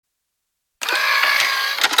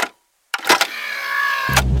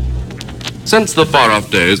Since the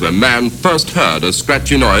far-off days when man first heard a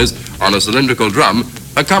scratchy noise on a cylindrical drum,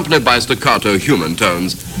 accompanied by staccato human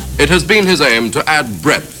tones, it has been his aim to add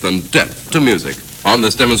breadth and depth to music. On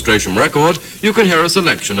this demonstration record, you can hear a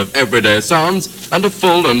selection of everyday sounds and a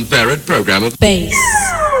full and varied program of bass.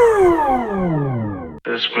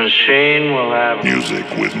 This machine will have music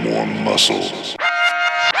with more muscles.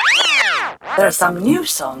 There are some new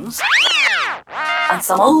songs and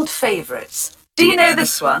some old favorites. Do you know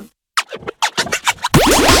this one?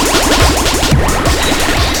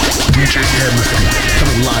 DJ Etamski,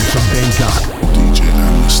 coming live from Vanguard.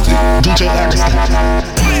 DJ Etamski.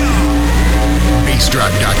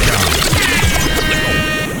 BassDrive.com.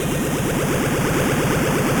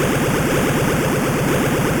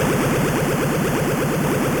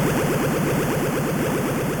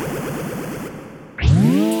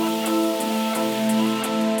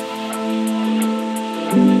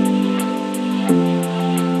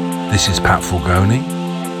 This is Pat Fulgoni,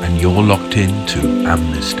 and you're locked in to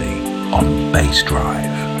Amnesty on Bass Drive.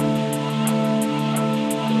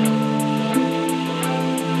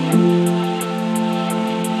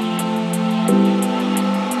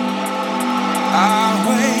 I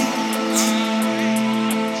wait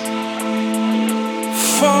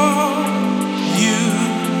for you,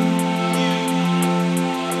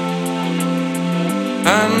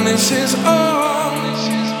 and this is all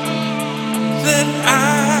that I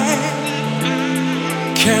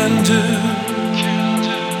can do.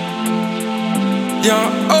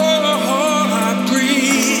 You're all I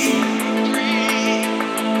breathe.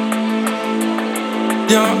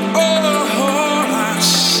 You're all I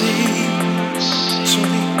see. To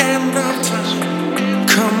the end of time,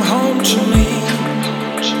 come home to me.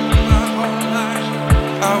 My whole life,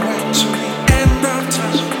 I wait to the end of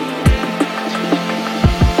time.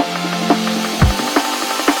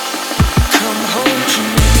 Come home to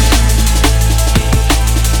me.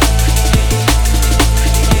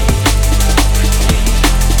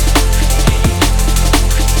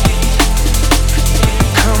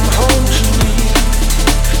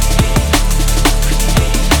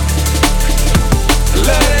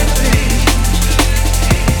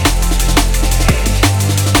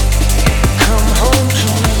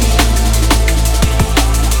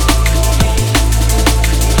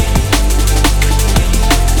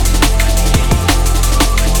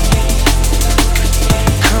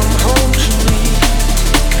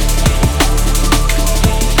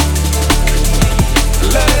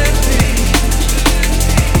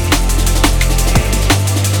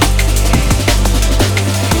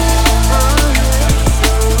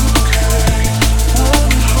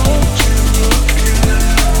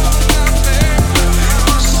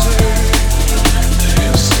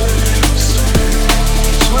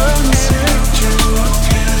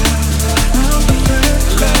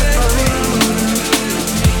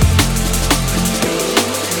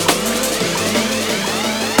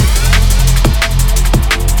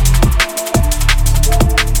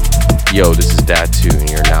 Yo, this is Dad2, and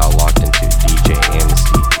you're now locked into DJ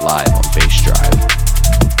Amnesty live on Bass Drive.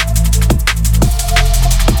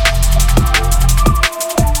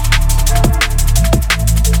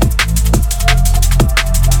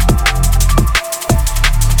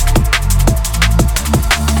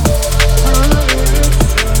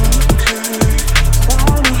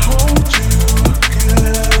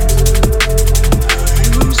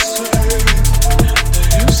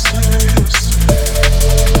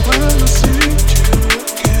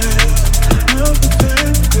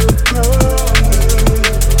 Grow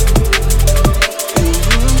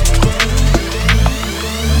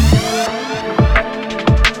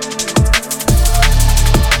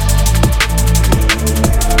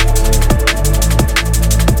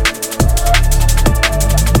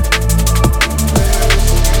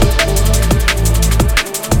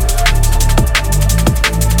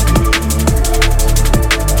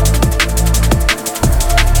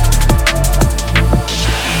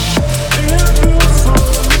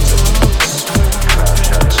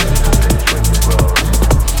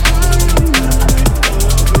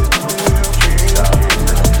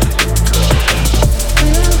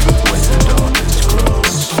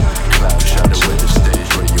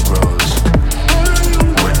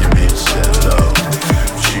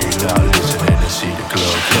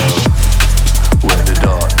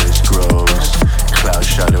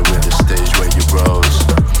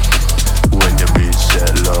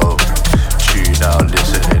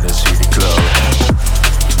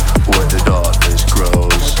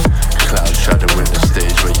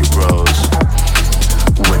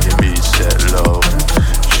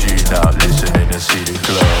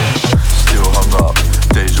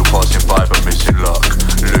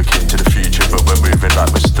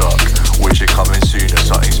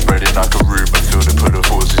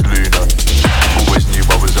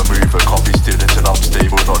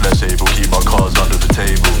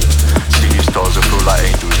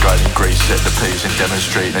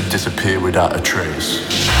disappear without a trace.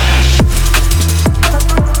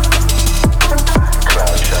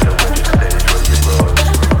 Cloud shadow when you stage when you rose.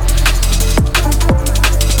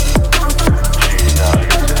 She now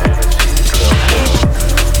lives in energy glow.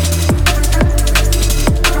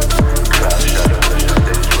 Cloud shadow when you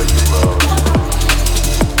stage when you rose.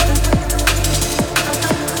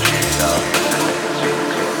 She now lives in energy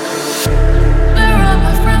glow. Where are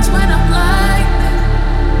my friends when I'm like that?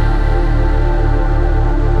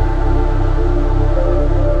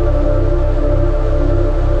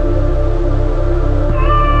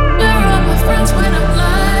 Where are my friends when I'm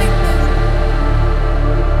like that?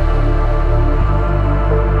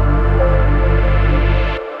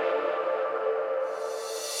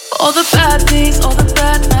 All the bad days, all the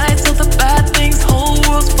bad nights, all the bad things, whole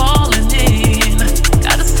world's falling in.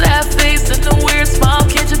 Got a sad face and a weird smile,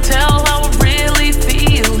 can't you tell how I'm really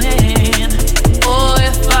feeling? Oh,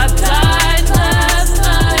 if I died last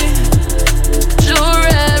night, sure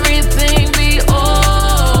everything be alright.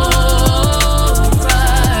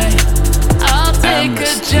 I'll take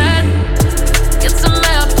a jet, get some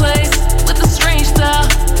airplanes with a strange style.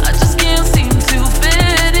 I just can't seem to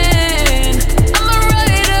fit in. I'm a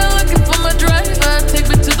writer looking for my driver.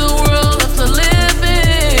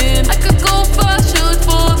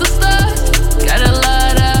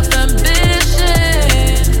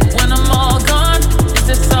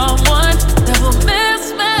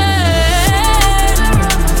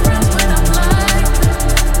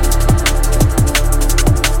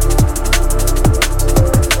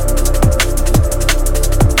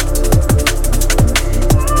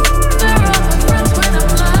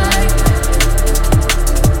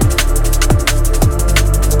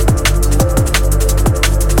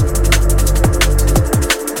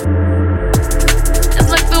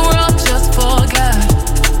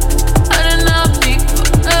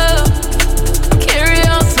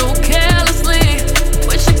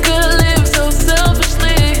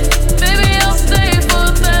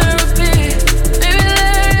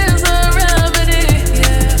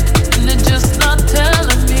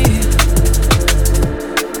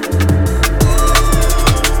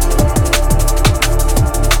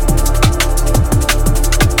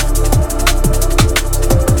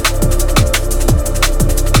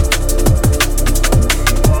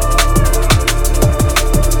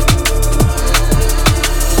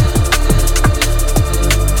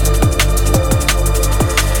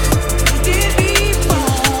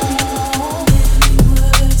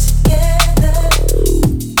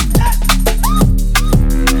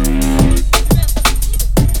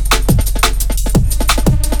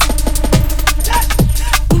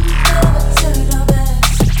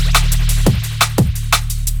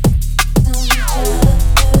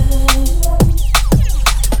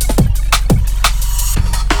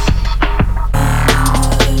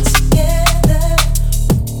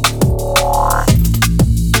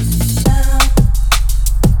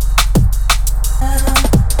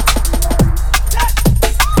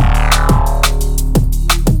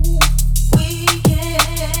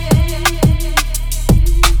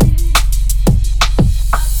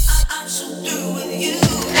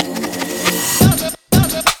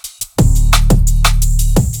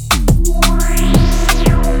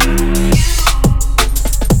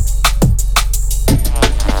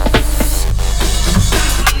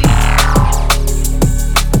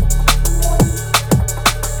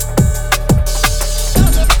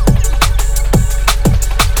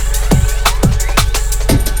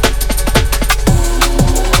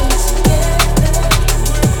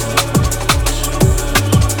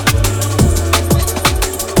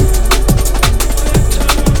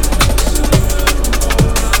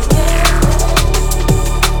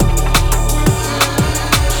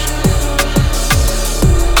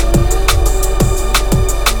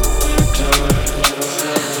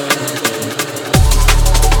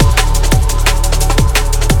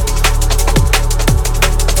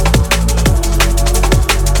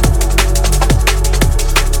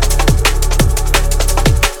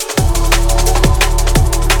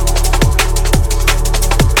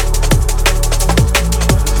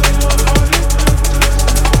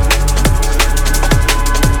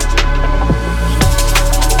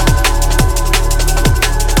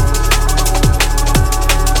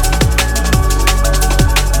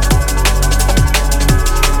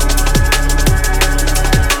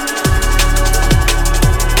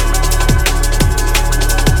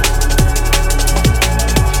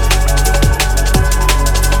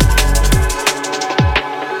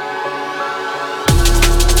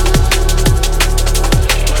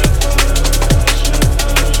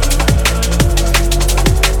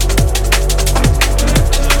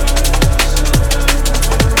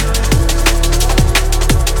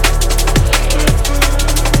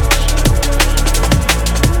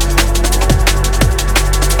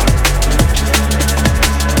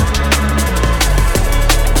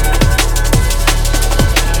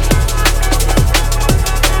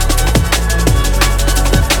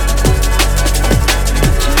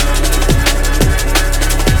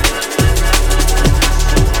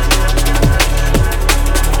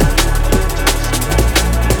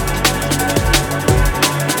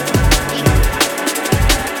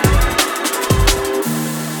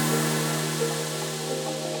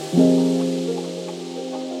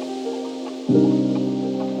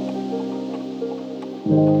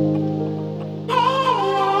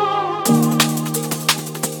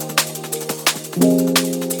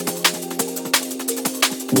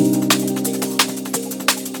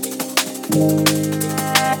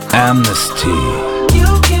 Amnesty.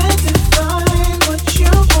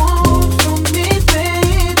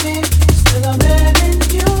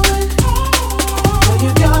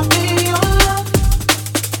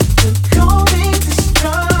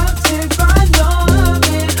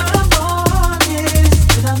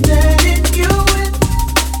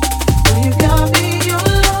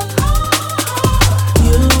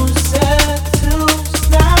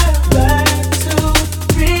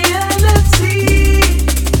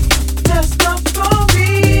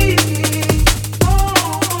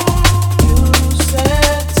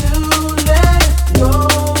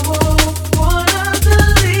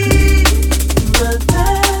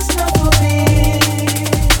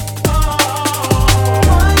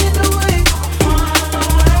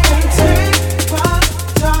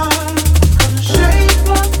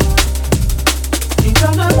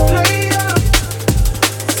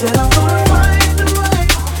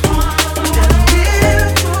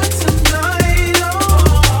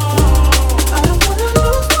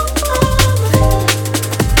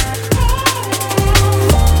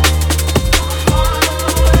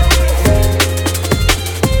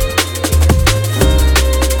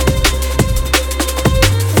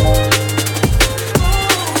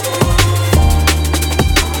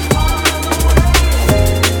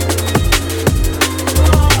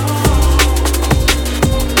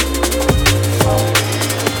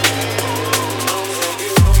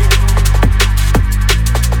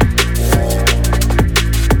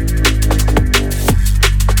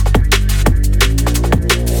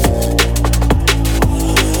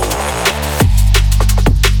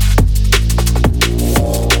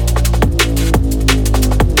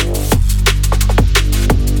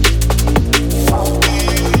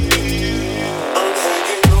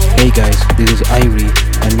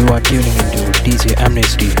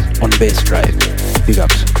 Bass Drive. Big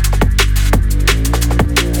ups.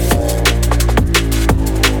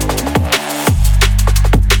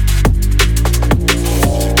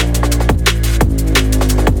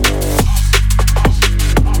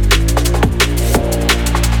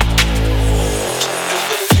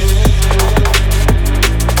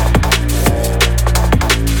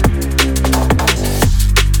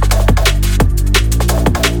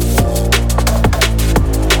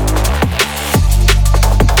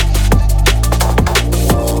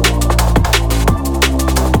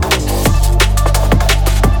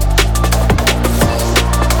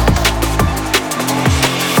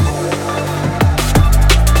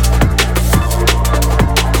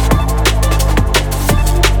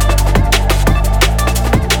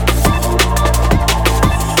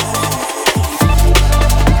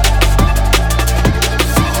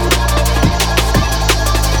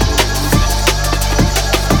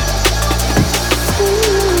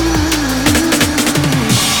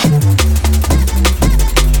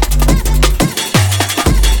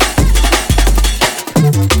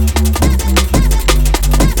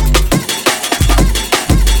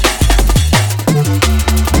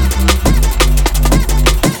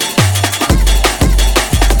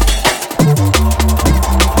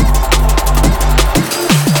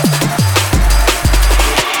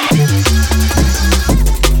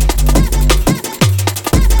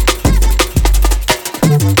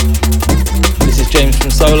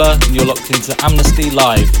 And you're locked into Amnesty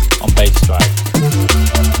Live on Bass Drive.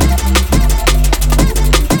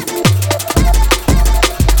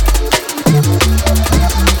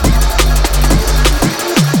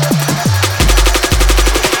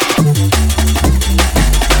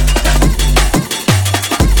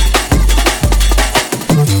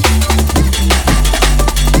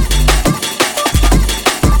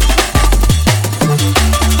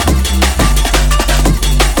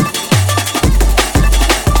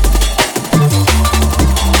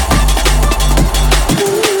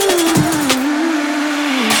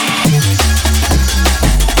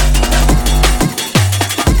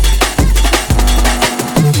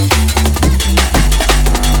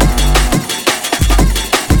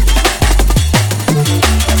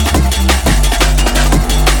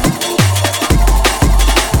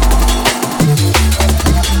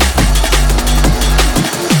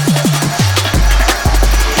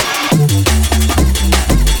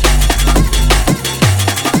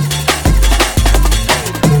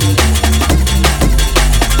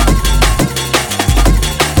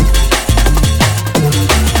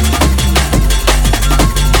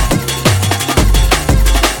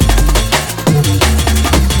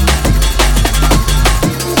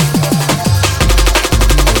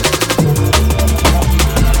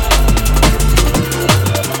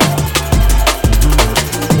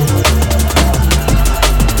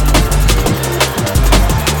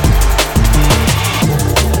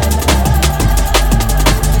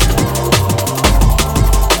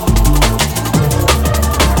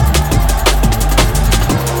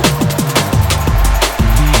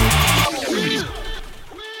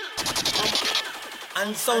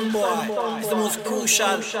 sound boy is the most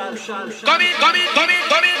crucial.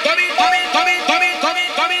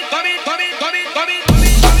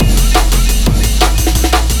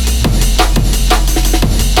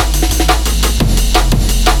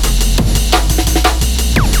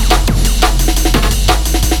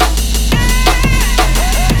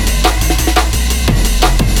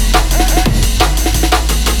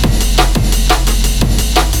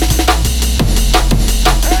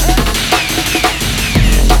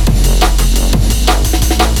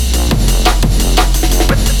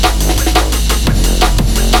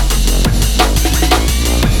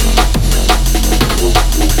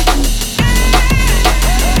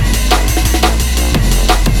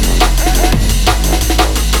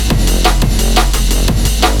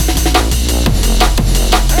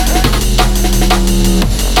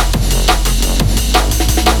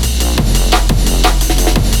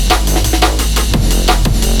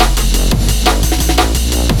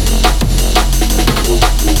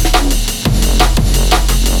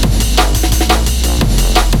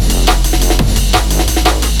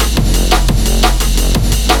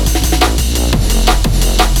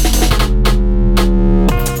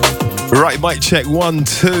 Right, mic check 1,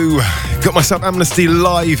 2. Got myself Amnesty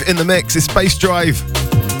live in the mix. It's Bass Drive.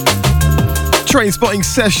 Train Spotting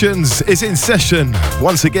Sessions is in session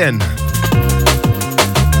once again.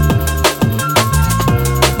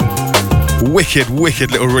 Wicked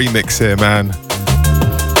little remix here, man.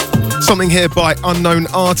 Something here by unknown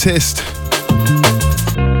artist.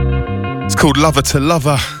 It's called Lover to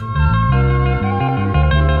Lover.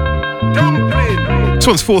 This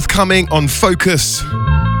one's forthcoming on Focus.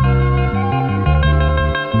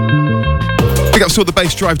 Big ups to all the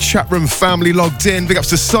Bass Drive chat room family logged in. Big ups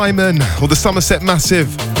to Simon or the Somerset Massive.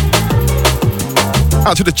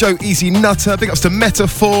 Out to the Joe Easy Nutter. Big ups to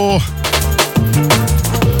Metaphor.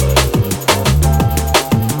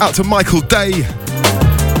 Out to Michael Day.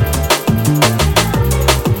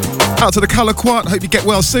 Out to the Colour Quart. Hope you get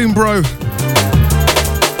well soon, bro.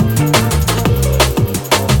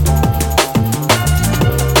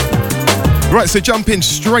 Right, so jumping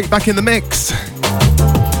straight back in the mix.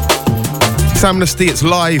 It's Amnesty, it's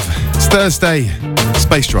live. It's Thursday.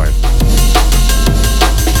 Space Drive.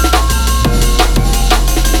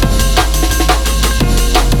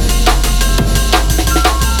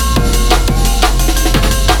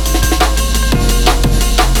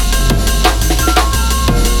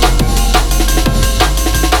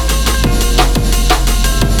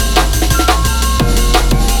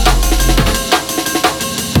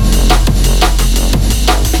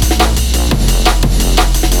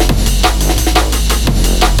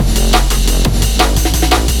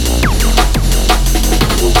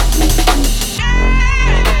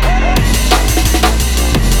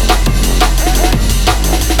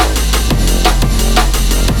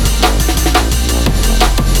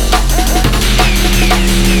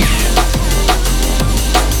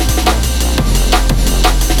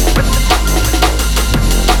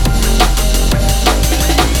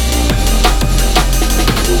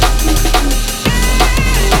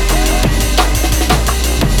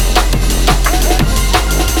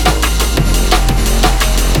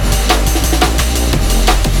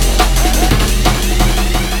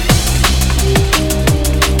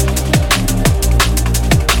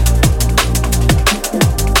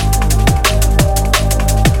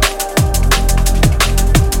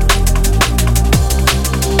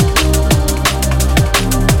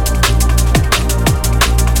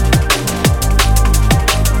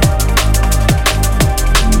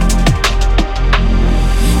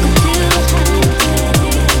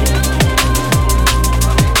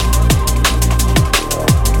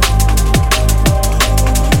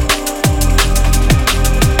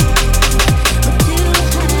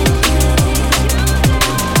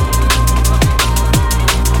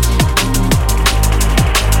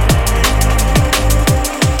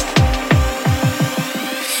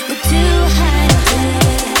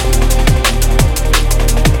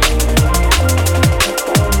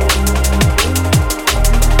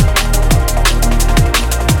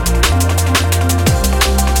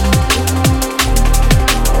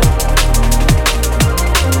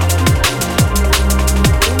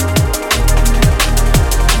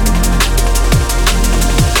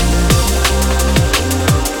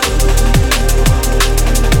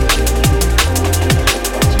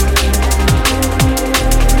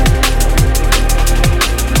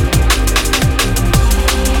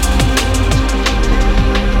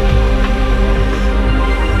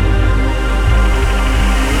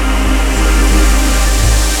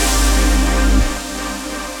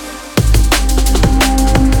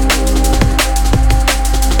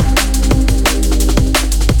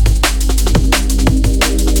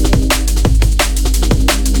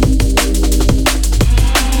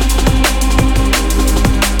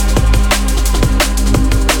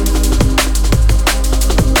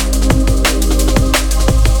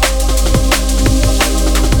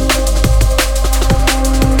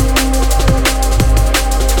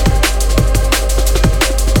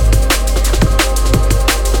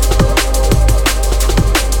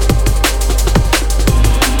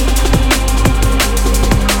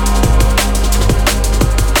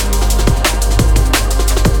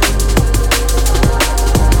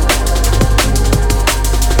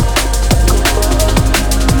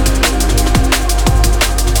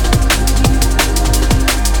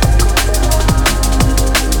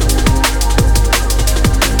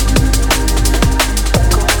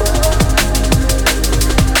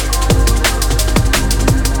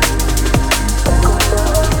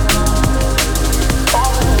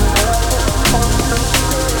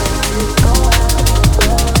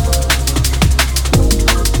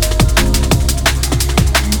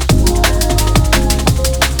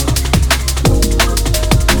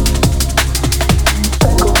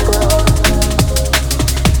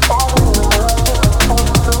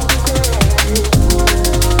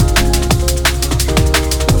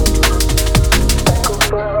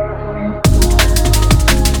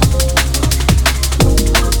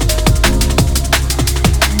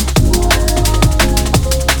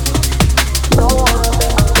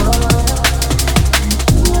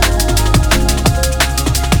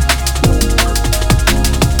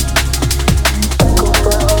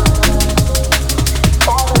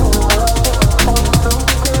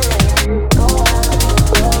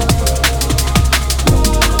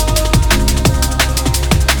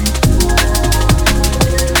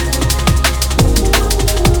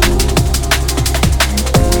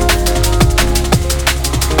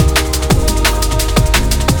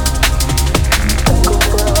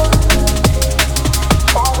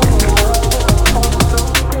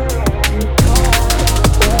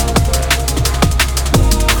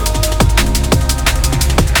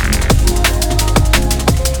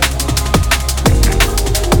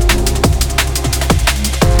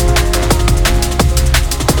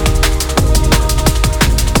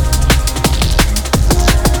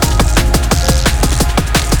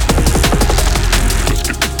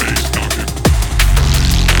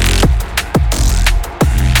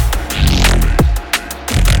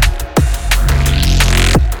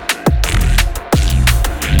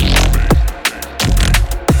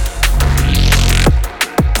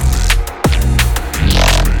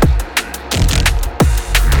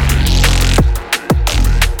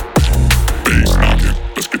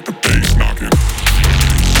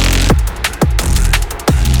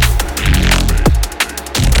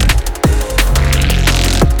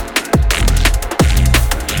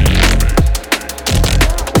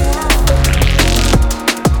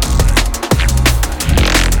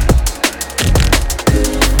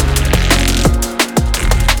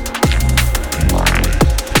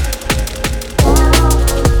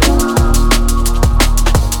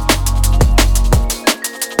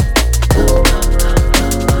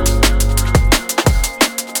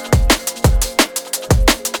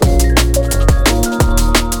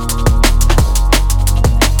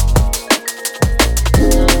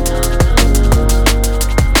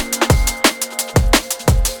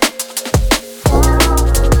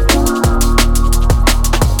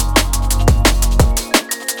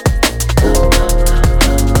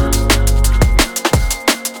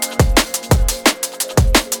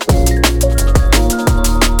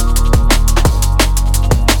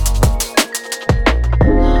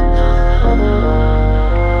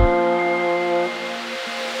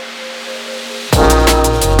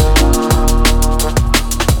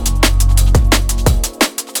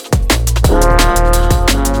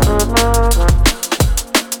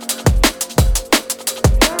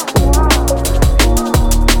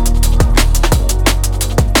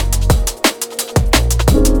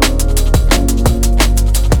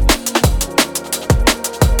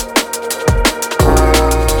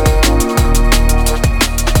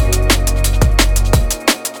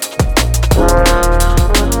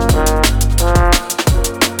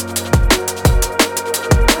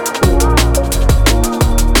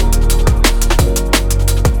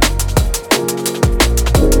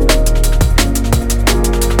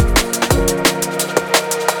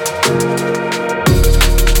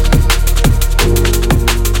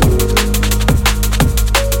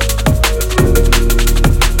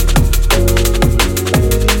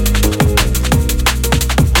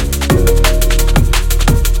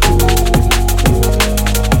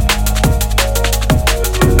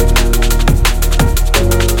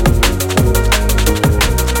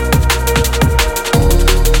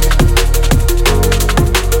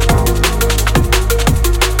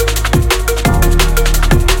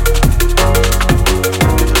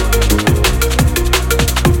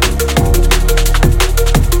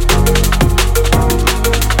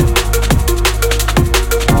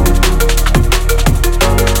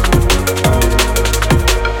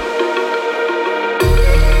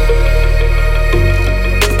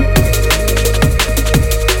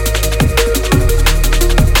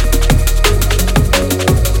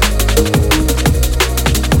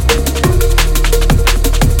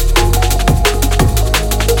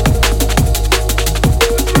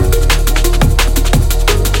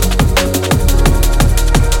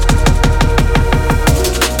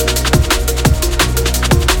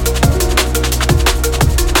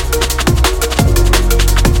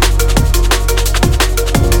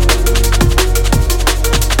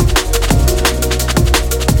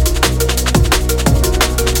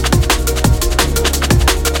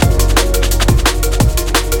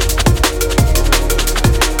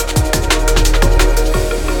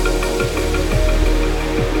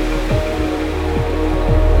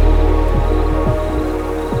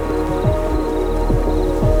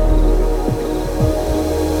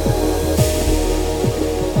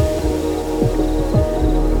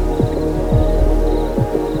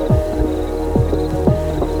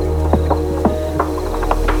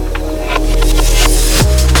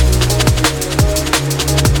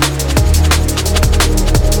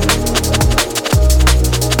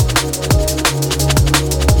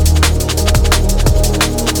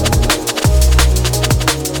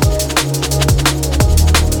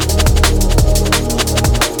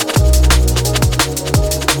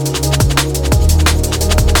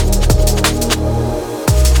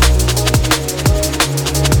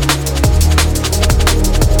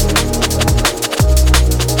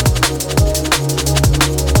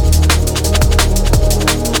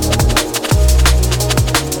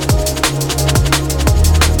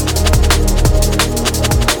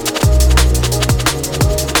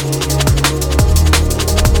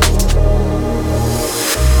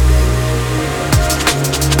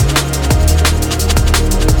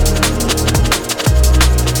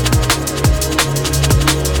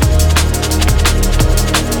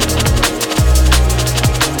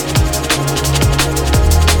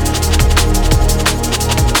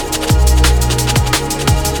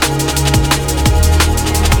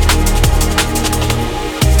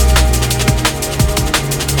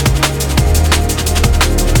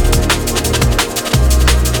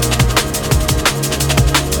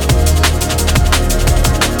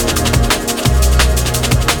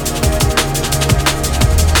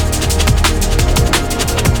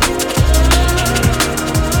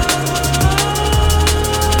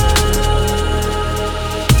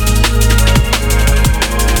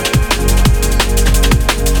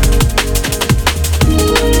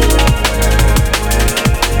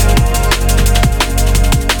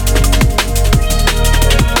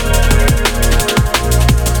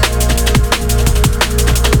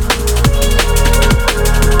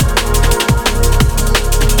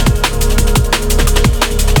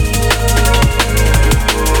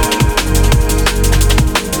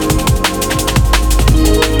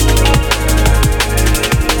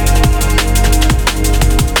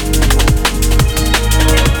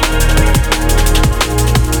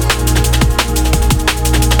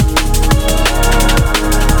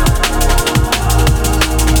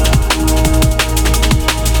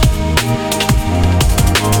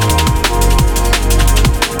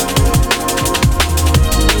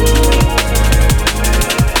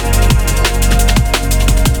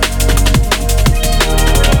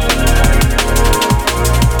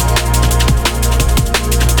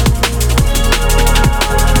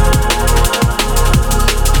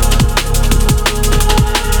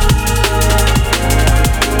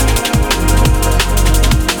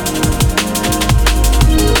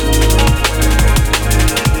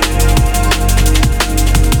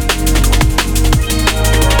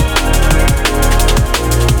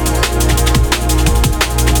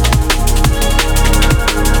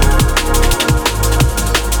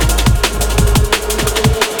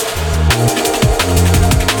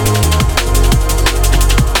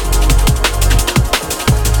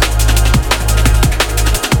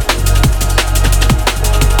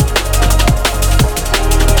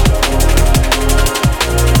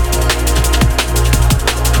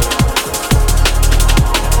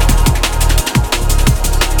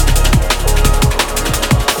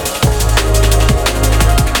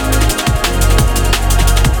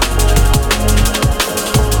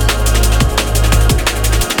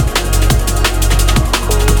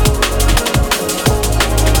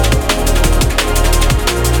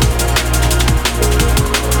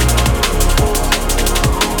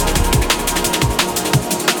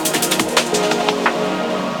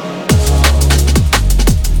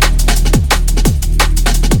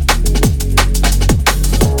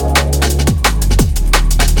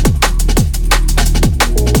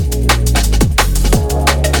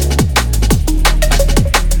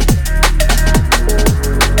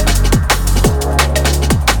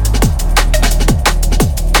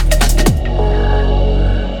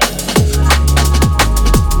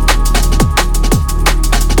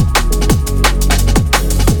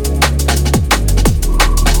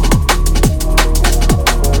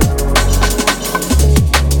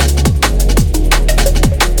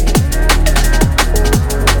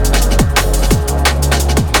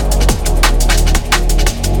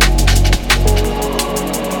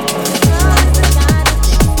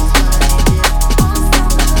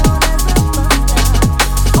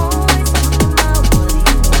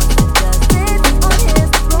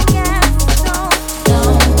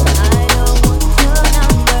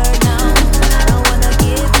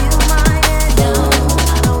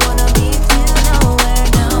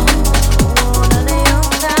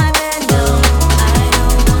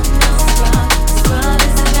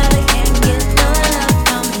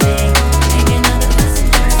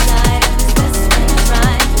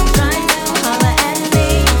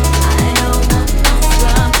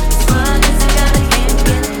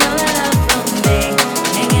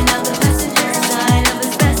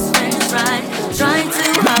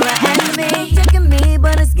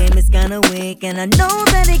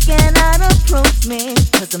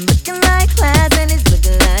 Cause I'm looking like class and he's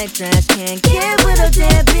looking like trash. Can't get with a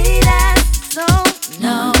deadbeat ass. So,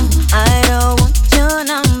 no, I don't want your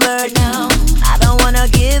number, no. I don't wanna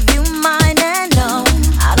give you mine, and no,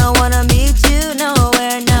 I don't wanna meet you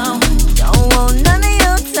nowhere, no. Don't want none of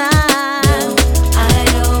your time. I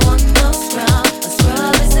don't want no scrub. A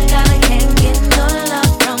scrub is the guy that can't get no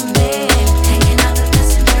love from me. Hanging out the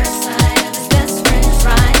passenger side of his best friend's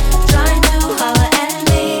ride, trying to holler at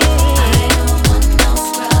me. I don't want no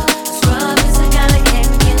scrub. A scrub is the guy that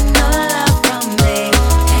can't get no love from me.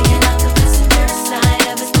 Hanging out the passenger side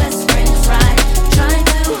of his best friend's ride, trying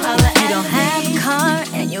to holler at me. If you don't have a car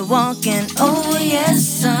and you're walking, oh yes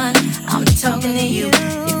son, I'm talking to you.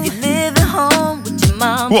 If you live at home with your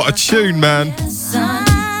mom, What a tune, man. son,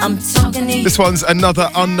 I'm talking to you. This one's another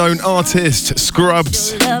unknown artist,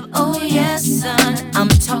 Scrubs. Love, oh yes son, I'm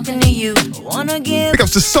talking to you. Wanna give Big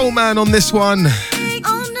ups to Soul Man on this one.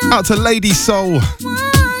 Out to Lady Soul.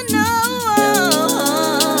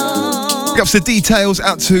 Big ups to Details.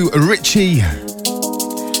 Out to Richie.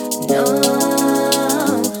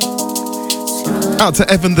 Out to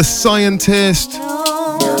Evan the Scientist.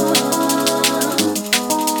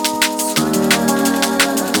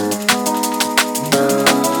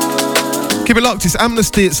 Keep it locked, it's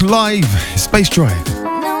Amnesty, it's live, it's Space Drive.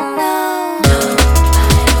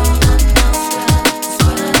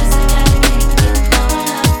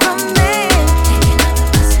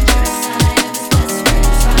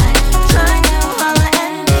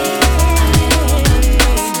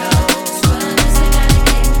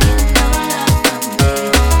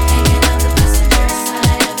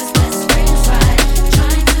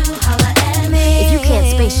 If you can't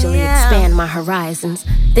spatially expand my horizons,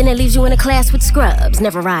 then it leaves you in a class with scrubs,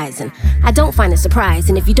 never rising. I don't find it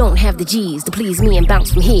surprising if you don't have the G's to please me and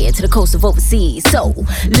bounce from here to the coast of overseas. So,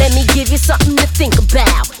 let me give you something to think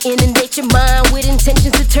about. Inundate your mind with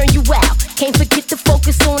intentions to turn you out. Can't forget to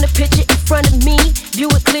focus on the picture in front of me. View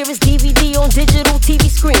it clear as DVD on digital TV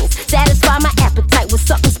screens. Satisfy my appetite with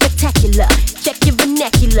something spectacular. Check your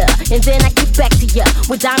vernacular, and then I get back to ya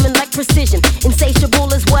with diamond-like precision. Insatiable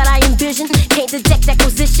is what I envision. Can't detect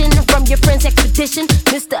acquisition from your friend's expedition.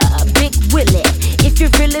 Mr. Big Willie, if you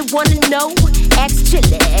really wanna know, ask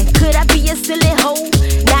Chili. Could I be a silly hoe?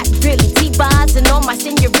 Not really. T-bars and all my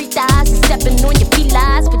senoritas and stepping on your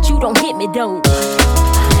felines, but you don't hit me though.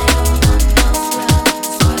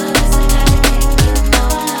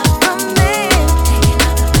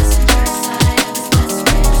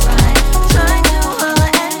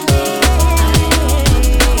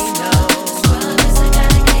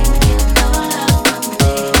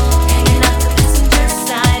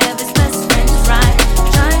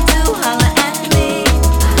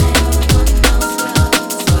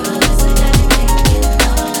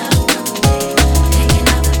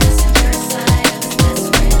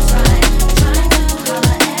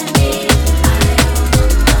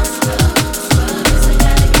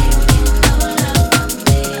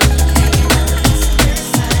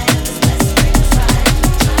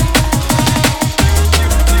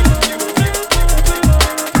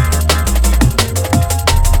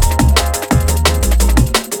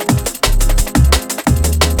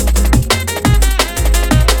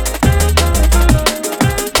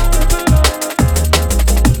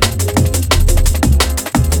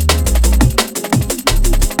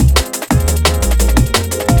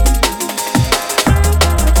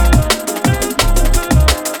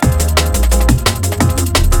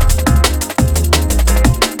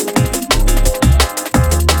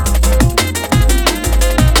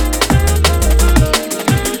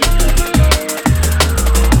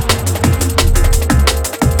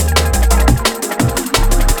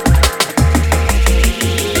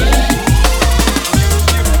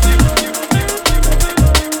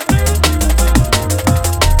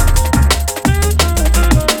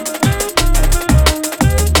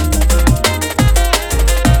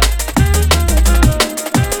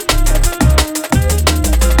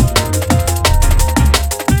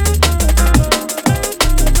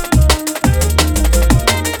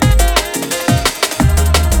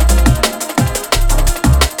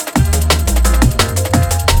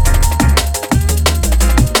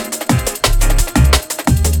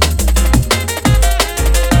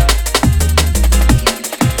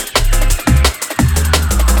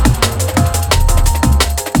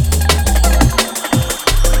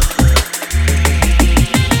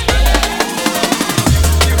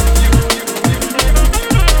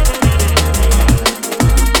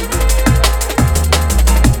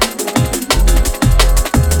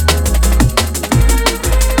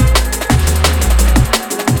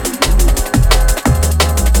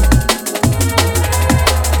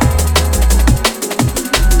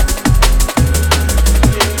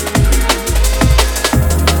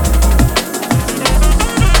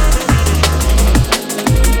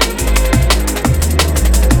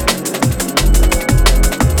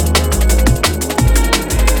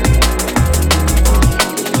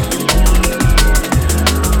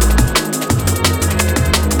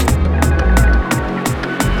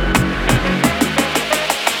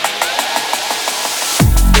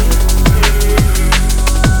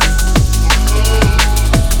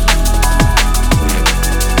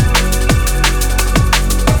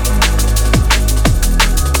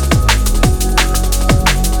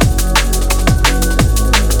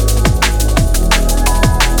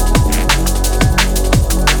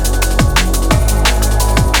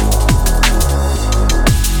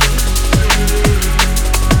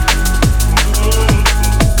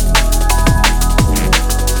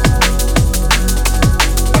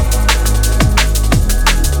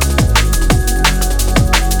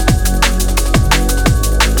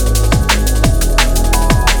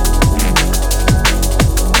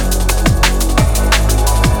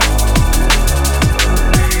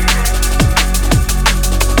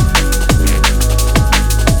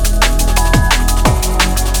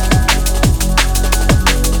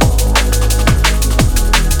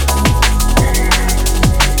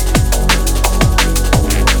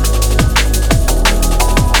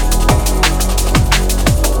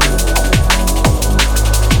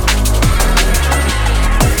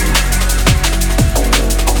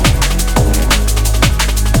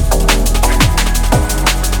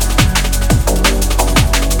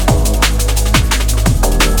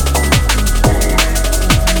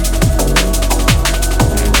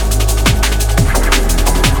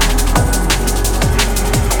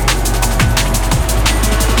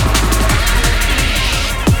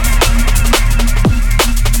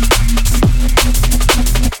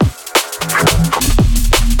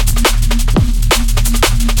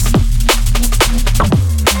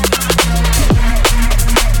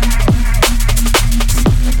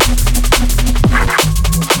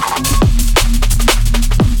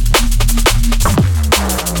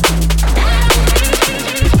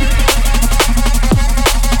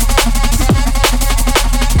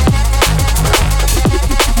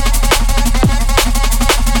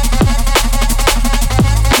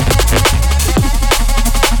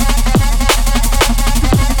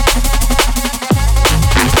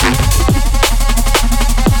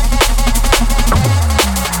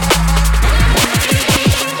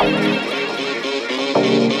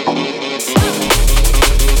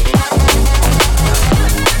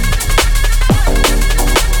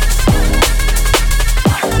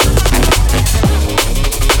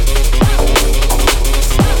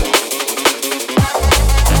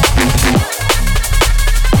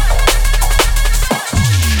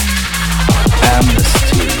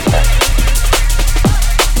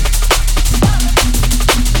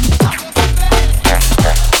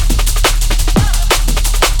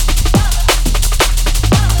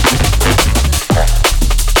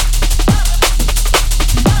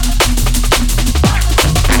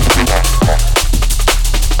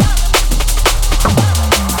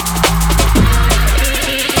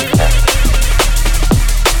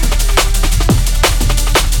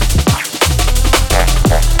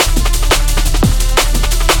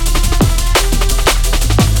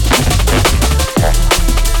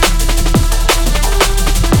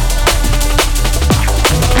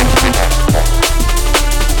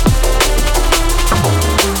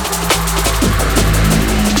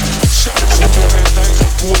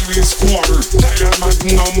 police call. Diamond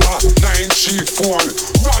number 934.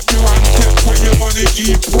 Rob you and take when your money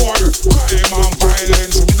equal. Crime and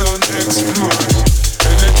violence we don't explore.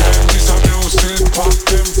 Anytime this abuse still pop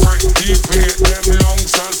them friend, deflate them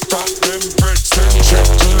lungs and stop them breaths and check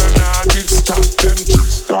to the narc, stop them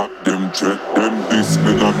check them this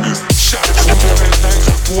me not miss. Shot through the head like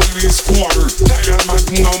a police call. Diamond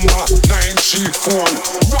number 934.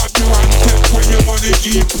 Rob you and take when your money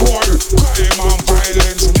equal. Crime and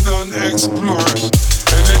violence we don't explore.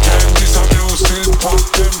 Anytime this abuse still pop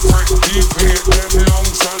them friend, deflate them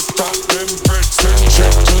lungs and stop them breaths and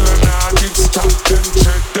check to the narc, stop them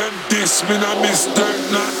check them this me not miss them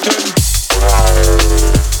not them.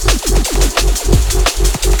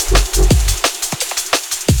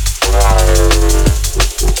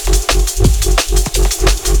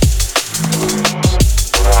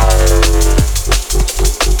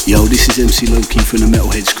 Yo, this is MC Loki from the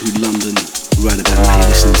Metalheads crew London. Right about now you're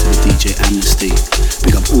listening to the DJ Amnesty.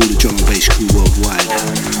 Big up all the drum and bass crew worldwide.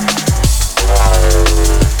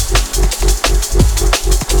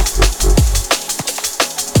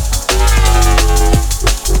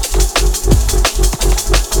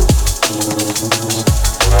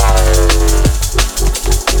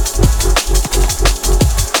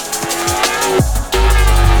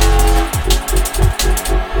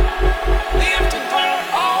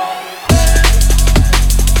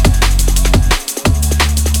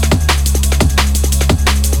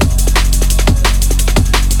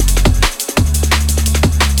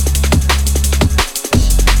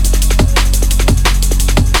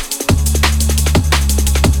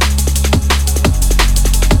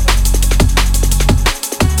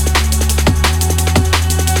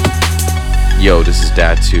 Yo, this is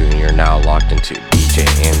Datu, and you're now locked into DJ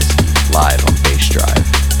Amnesty live on Bass Drive.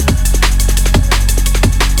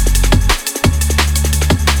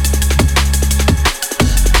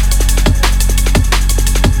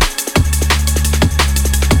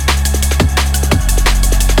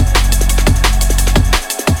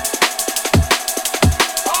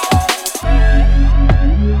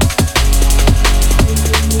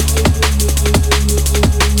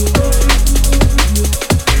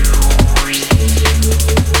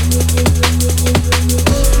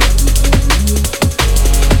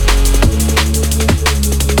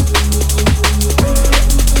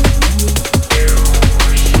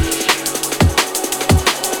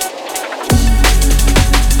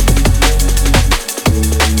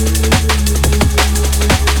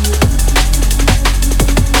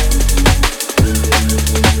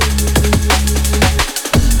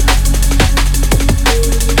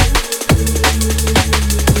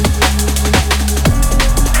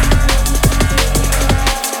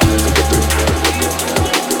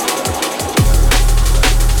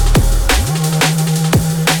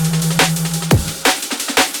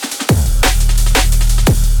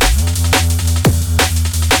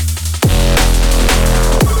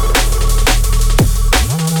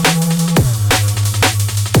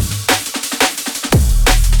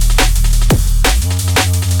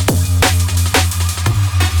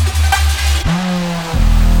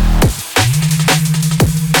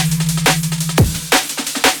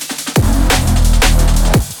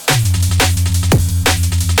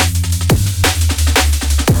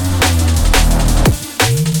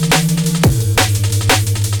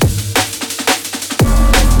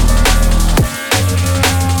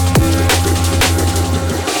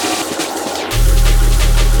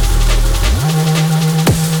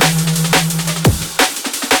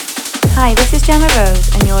 Hi, this is Gemma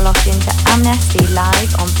Rose, and you're locked into Amnesty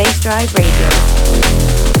live on Bass Drive Radio.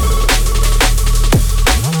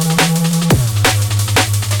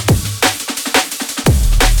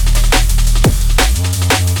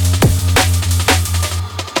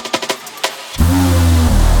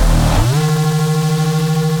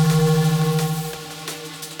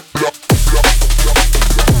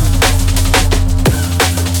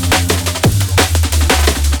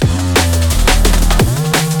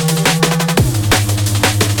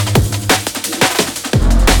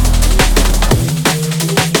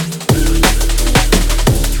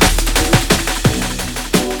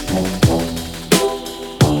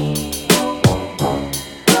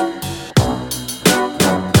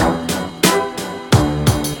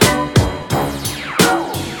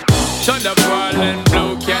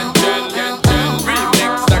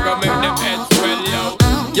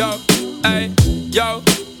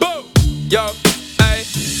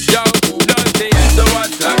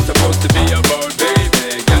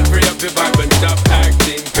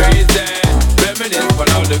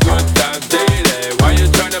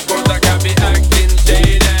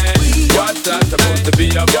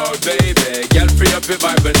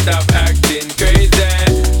 Vibe and stop acting crazy.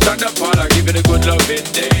 Shut up, Paul, I give you the good loving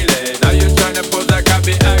daily. Now you're trying to pose like I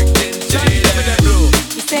be acting shady.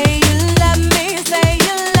 You say you love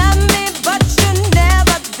me, but you're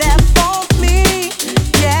never there for me.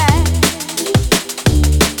 Yeah.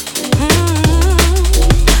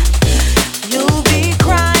 You'll be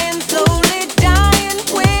crying, slowly dying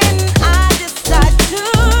when I decide to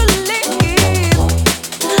leave.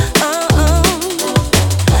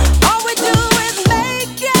 All we do is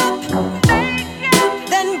make up,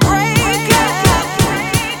 then break up.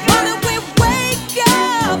 Why don't we wake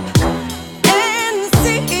up and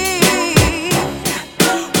see?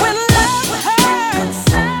 When love hurts,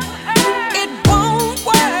 it won't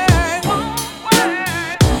work.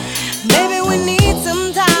 Maybe we need some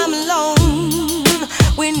time alone.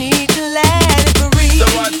 We need to let it breathe. So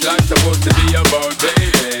what's life supposed to be about,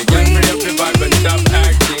 baby? Get rid of the vibe and stop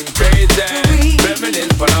acting crazy.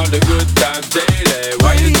 Reminisce on all the good times daily.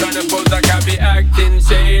 Why you trying to pose like I be acting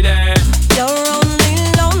shady? You're only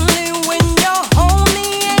lonely when you're home.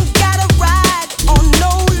 Ain't got a ride on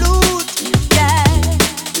no loot. Yeah.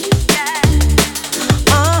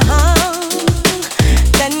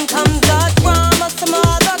 Then comes the drama. Some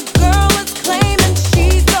other girl is claiming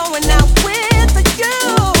she's going out with you.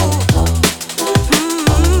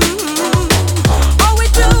 All we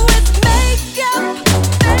do is make up,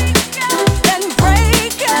 then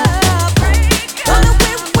break up. Why don't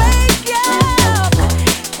we wake up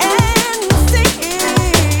and see?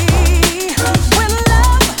 When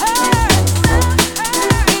love hurts,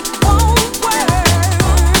 it won't work.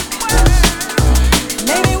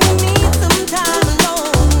 Maybe we need some time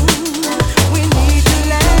alone. We need to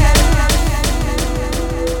let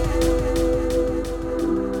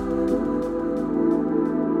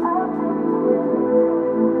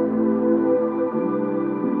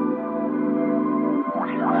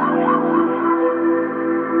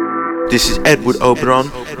This is Edward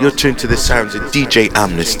Oberon. You're tuned to the sounds of DJ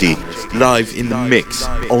Amnesty, live in the mix,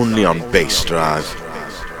 only on Bass Drive.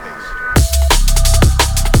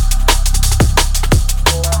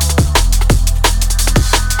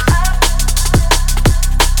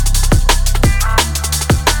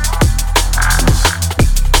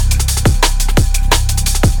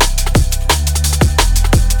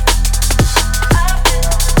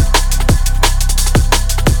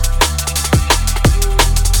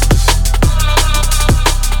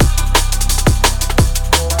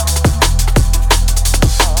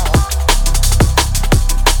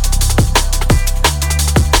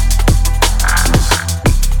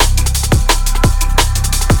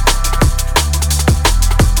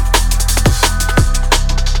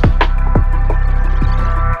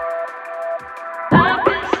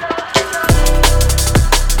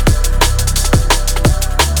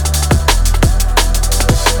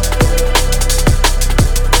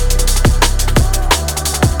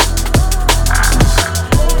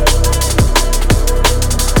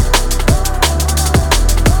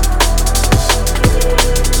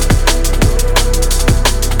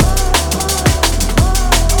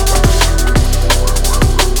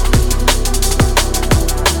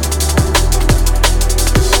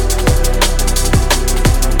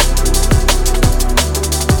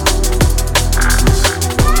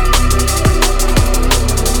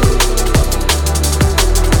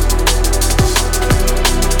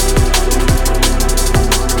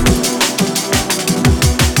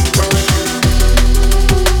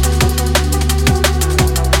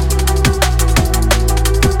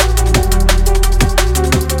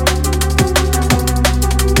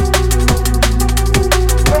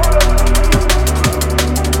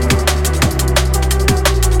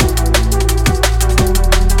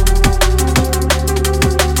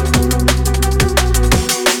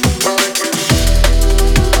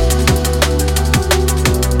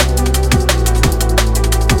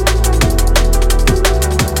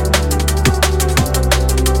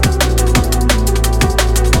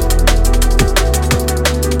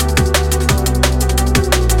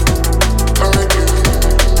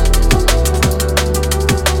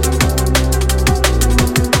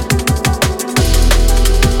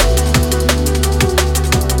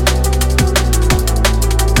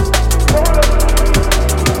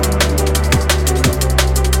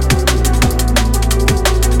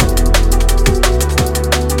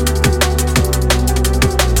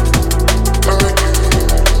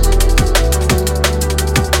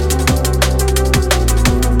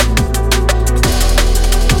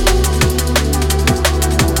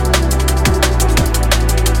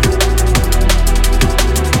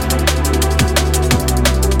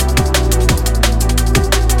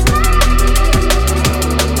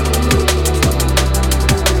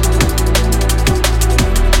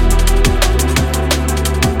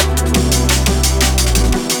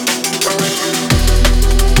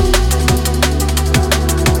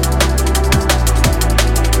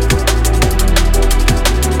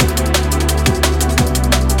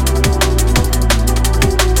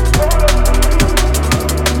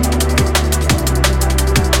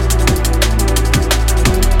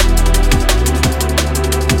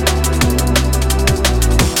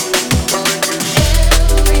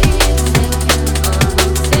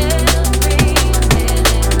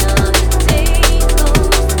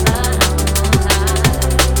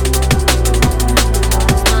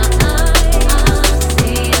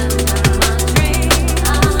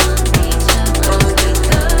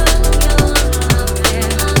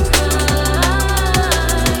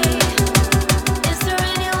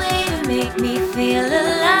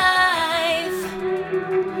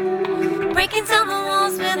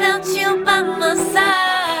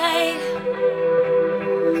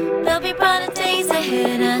 There'll be brighter days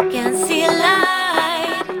ahead, I can see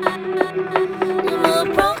light. No more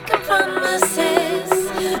broken promises,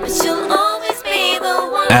 but you'll always be the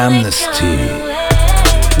one. Amnesty.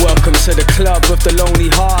 Welcome to the club of the lonely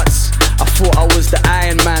hearts. I thought I was the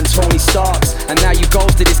Iron Man, Tony Starks, and now you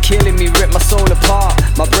ghosted, it's killing me, rip my soul apart.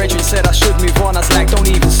 My brethren said I should move on, I was like, don't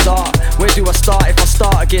even start. Where do I start if I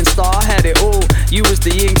start again? Start, I had it all. You was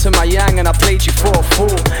the yin to my yang and I played you for a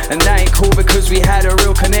fool. And that ain't cool because we had a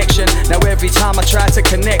real connection. Now every time I try to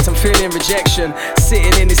connect, I'm feeling rejection.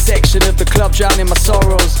 Sitting in this section of the club, drowning my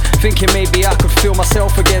sorrows, thinking maybe I could feel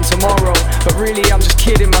myself again tomorrow. But really I'm just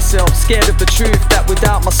kidding myself, scared of the truth that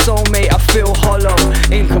without my soulmate I feel hollow,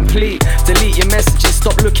 incomplete. Delete your messages,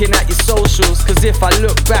 stop looking at your socials. Cause if I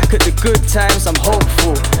look back at the good times, I'm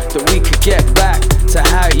hopeful that we could get back to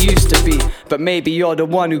how it used to be. But maybe you're the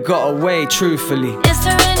one who got away, truthfully. Is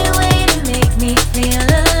there any way to make me feel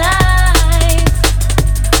alive?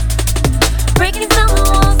 Breaking down the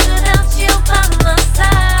walls without you by my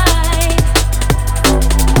side.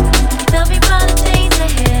 There'll be brighter days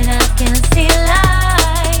ahead, I can see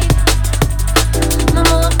light. No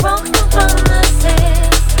more broken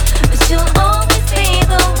promises, but you'll always be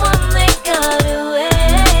the one that got away.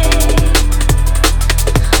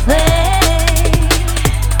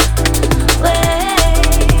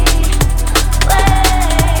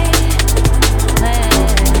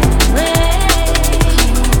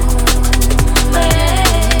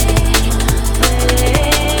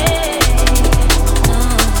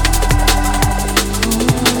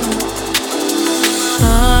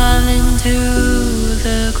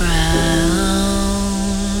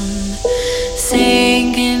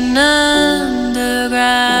 Sinking underground,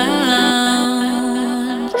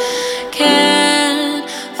 can't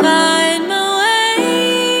find my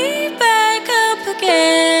way back up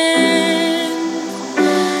again.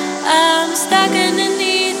 I'm stuck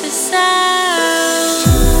underneath the sound,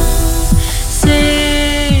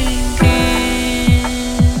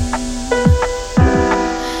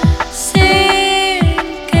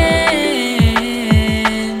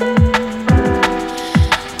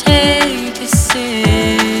 take a sip,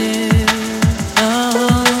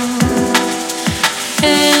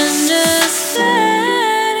 and just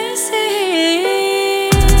let it see.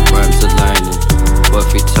 Rhymes aligning,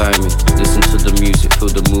 perfect timing. Listen to the music, feel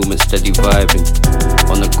the movement, steady vibing.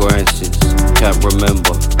 On the grind since, can't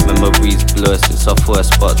remember. Memories blur since I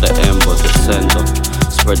first sparked the ember. The sender,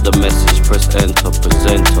 spread the message, press enter,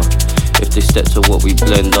 presenter. If they step to what we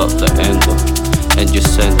blend up, the ender. End your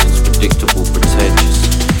sentence, predictable, pretentious.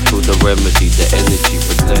 Feel the remedy, the energy,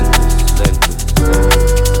 relentless.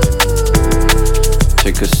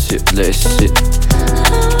 Take a sip, let it sit.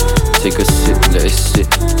 Take a sip, let it sit.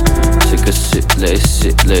 Take a sip, let it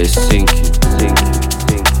sit, let it sink in, sink in,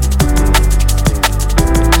 sink in.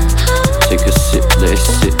 Take a sip, let it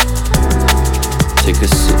sit. Take a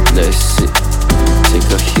sip, let it sit. Take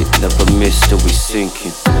a hit, never miss till we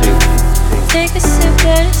sinking, sinking. Take a sip,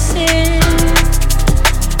 let it sit.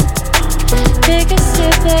 Take a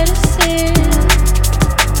sip, let it sit.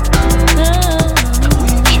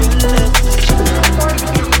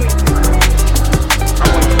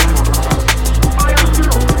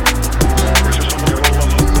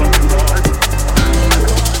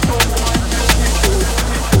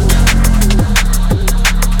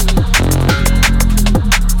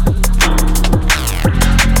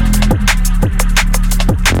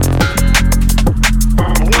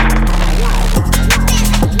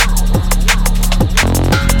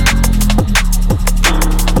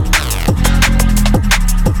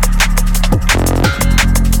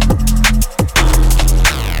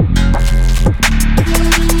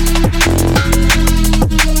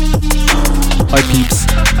 Hi peeps,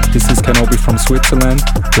 this is Kenobi from Switzerland,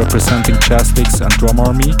 representing Chastix and Drum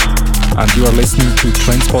Army, and you are listening to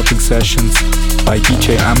Trainspotting Sessions by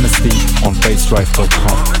DJ Amnesty on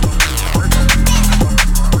bassdrive.com.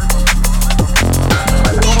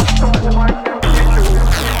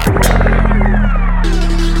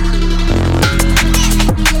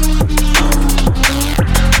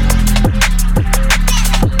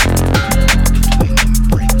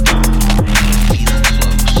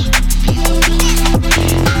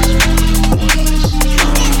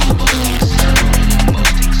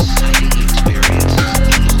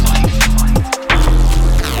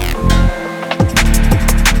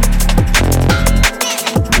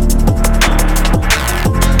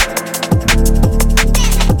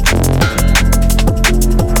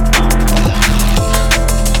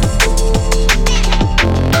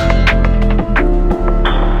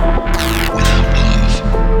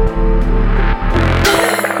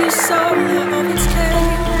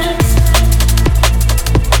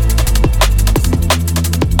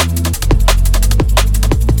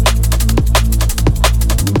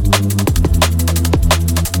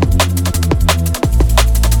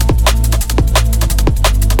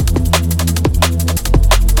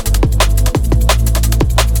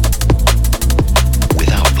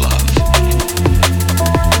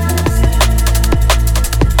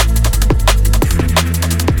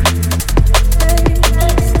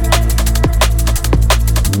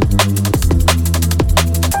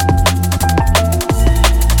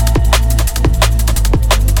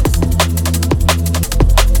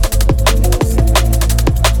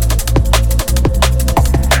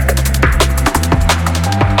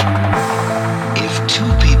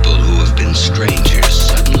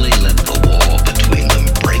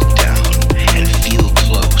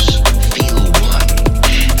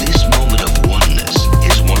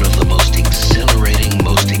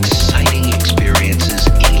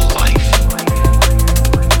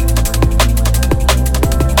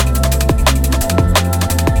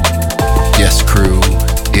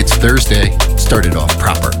 Thursday started off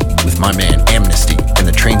proper with my man Amnesty and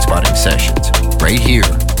the Train Spotting Sessions right here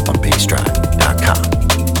on BassDrive.com.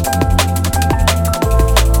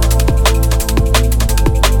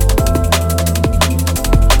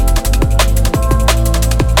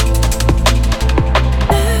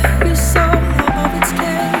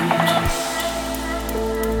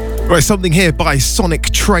 Right, something here by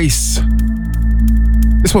Sonic Trace.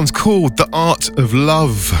 This one's called The Art of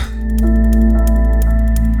Love.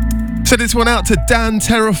 Send this one out to Dan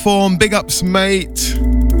Terraform. Big ups, mate.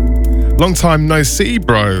 Long time no see,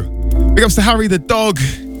 bro. Big ups to Harry the Dog.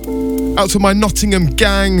 Out to my Nottingham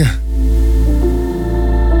gang.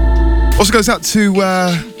 Also goes out to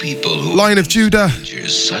Lion of Judah.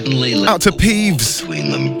 Out to Peeves.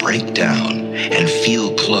 Between them break down and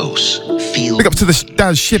feel close. Big up to the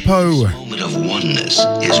Daz Shippo. This moment of oneness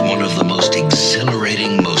is one of the most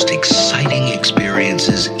exhilarating, most exciting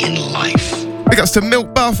experiences in life. Big ups to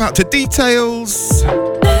Milk Buff. Out to Details.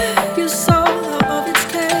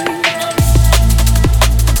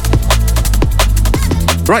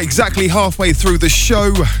 Right, exactly halfway through the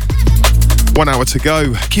show. 1 hour to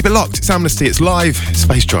go. Keep it locked. It's Amnesty. It's live.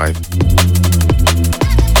 Space Drive.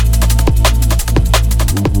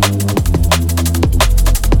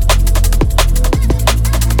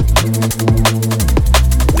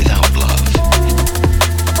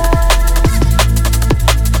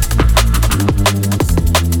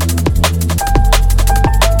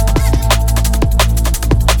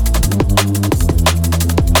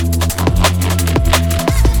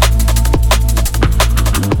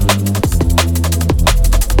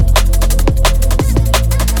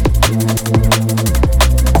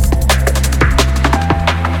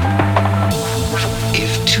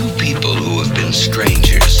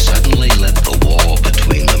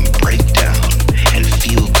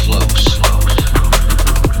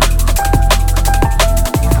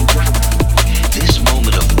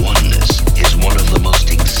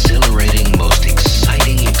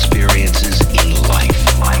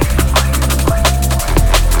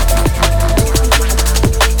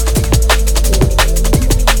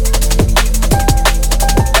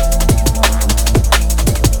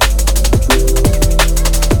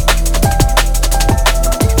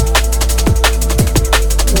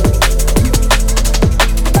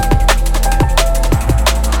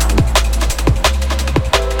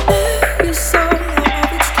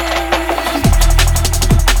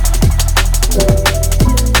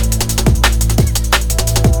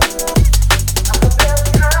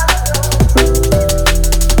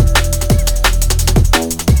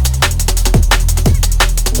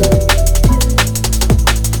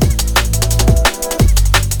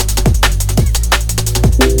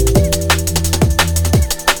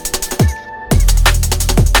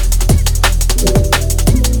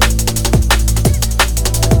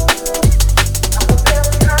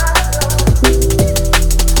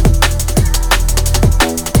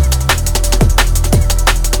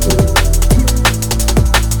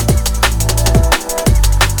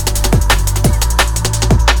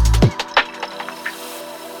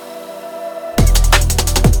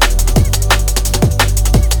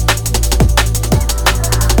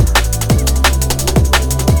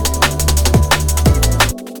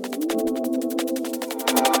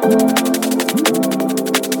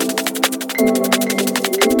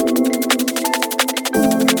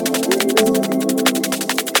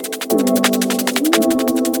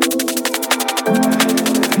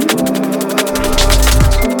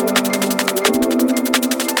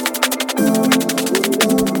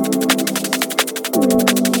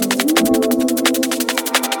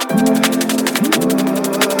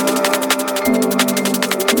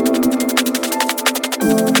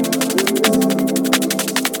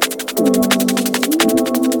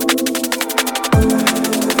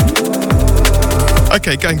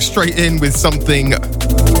 Okay, going straight in with something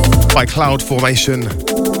by Cloud Formation.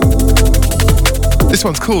 This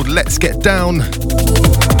one's called Let's Get Down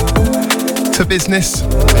to Business.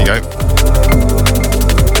 There you go.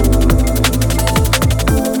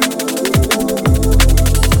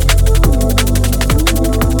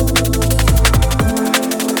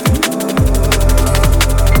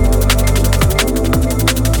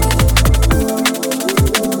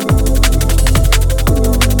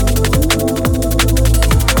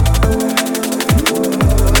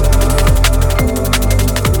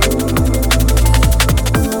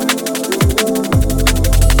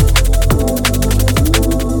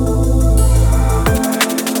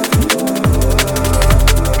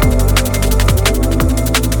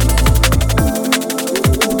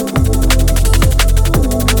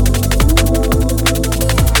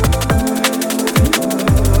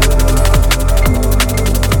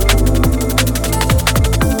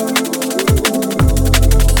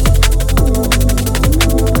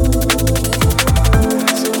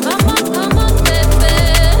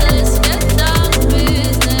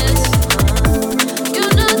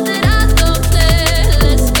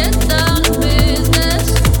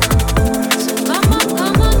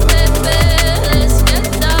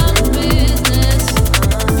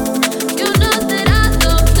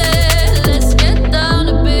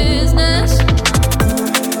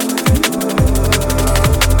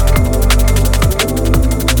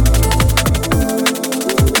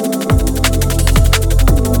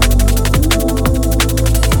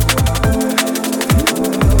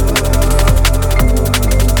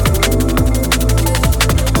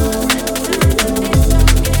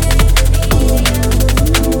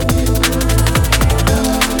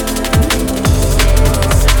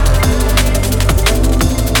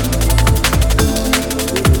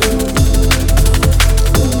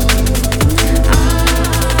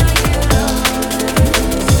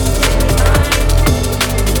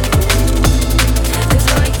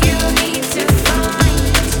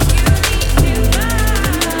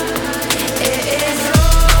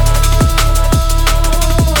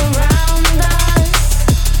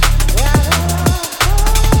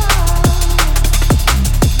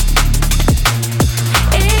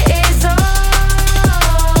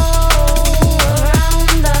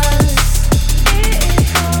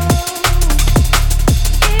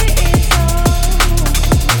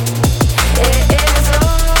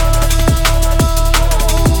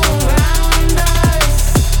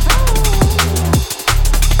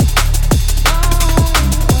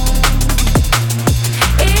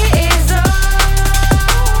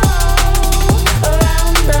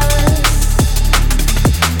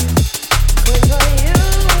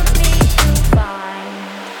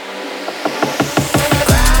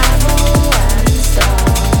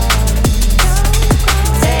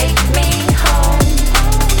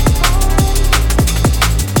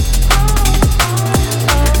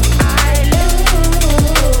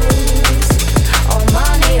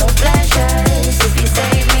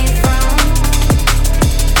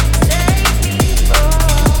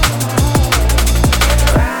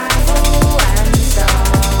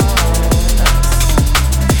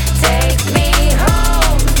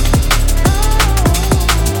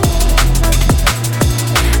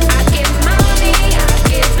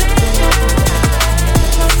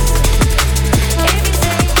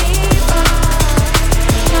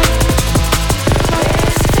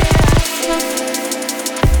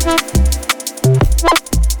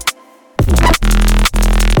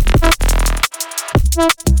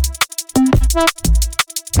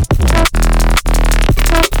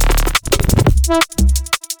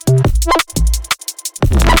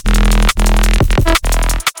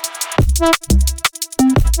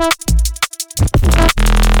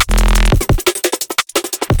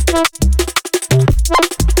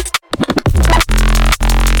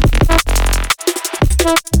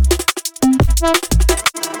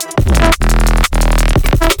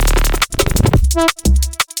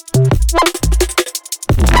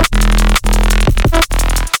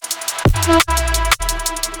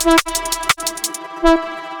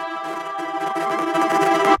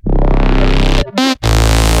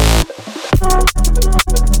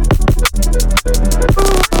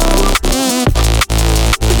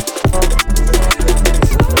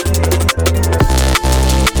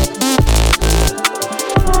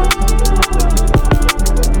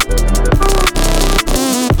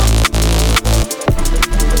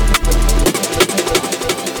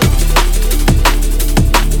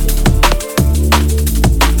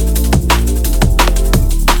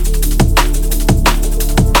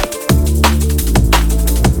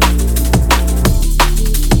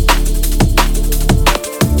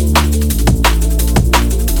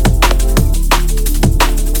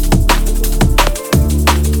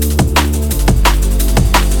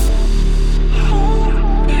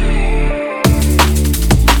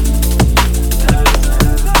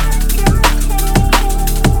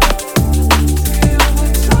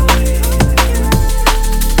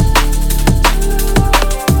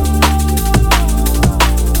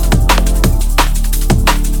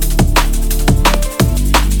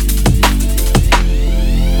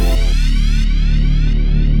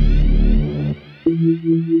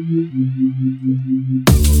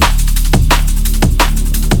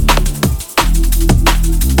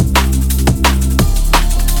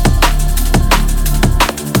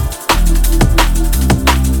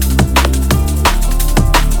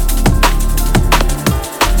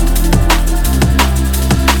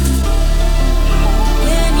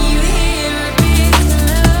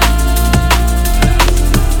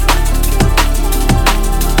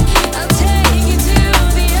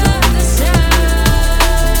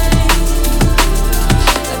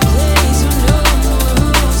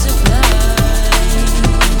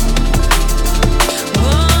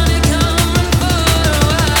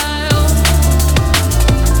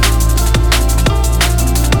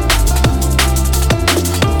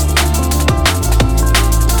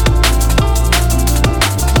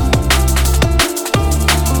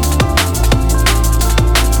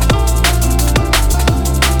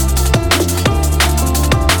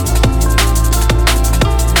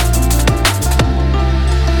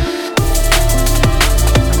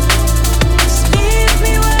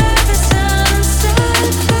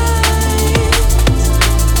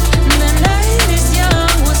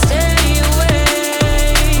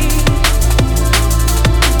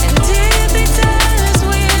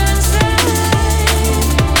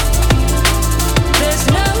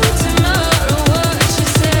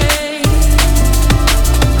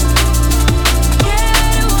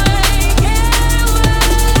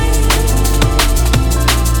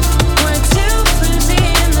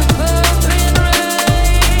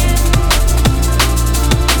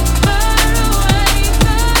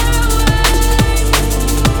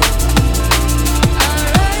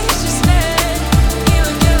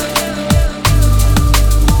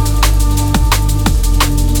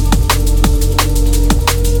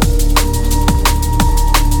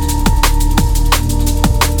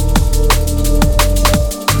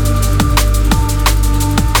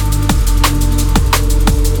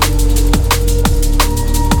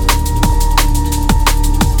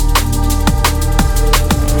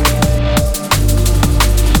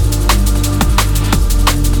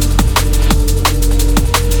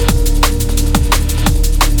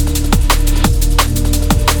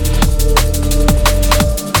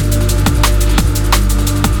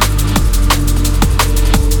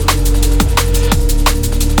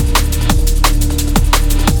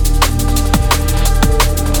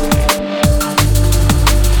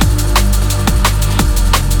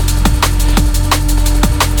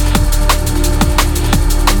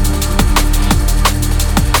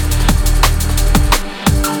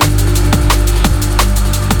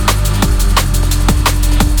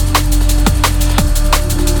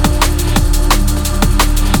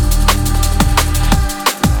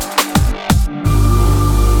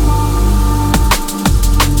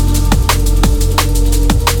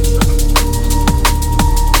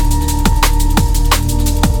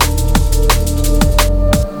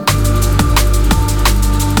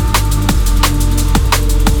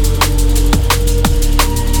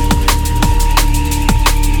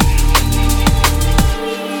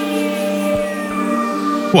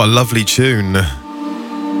 What a lovely tune.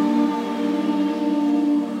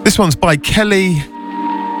 This one's by Kelle.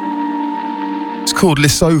 It's called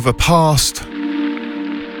Lisova Past.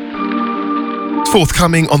 It's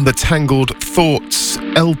forthcoming on the Tangled Thoughts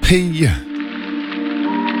LP.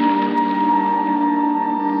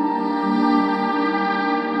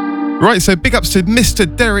 Right, so big ups to Mr.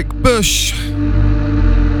 Derek Bush.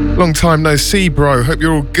 Long time no see, bro. Hope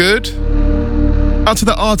you're all good. Out to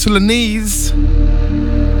the Artelanese.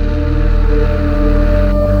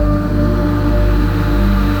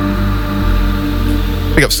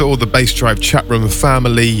 Big ups to all the Bass Drive chat room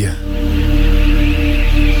family.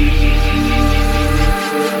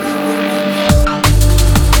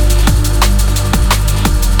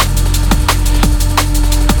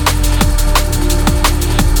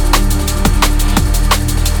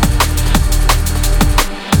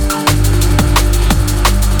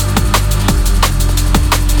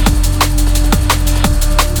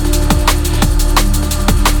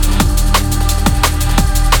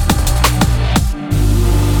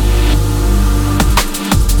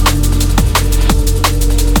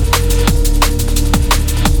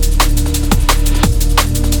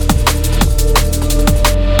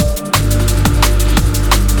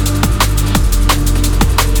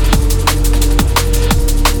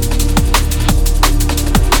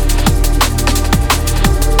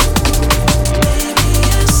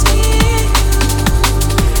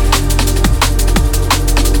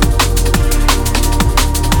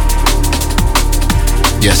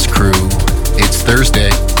 Thursday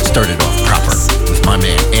started off proper with my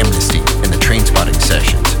man Amnesty and the Train Spotting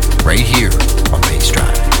Sessions right here on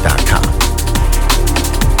BassDrive.com.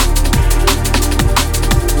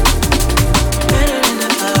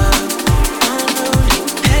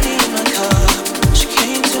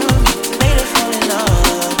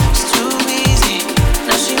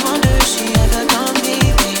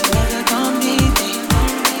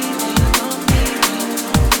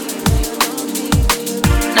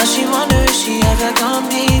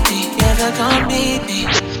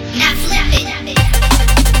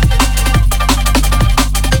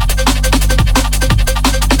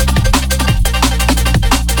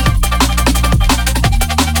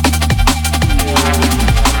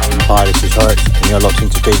 Hi, this is Horrex, and you're locked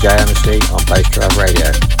into DJ Amnesty on Bass Drive Radio.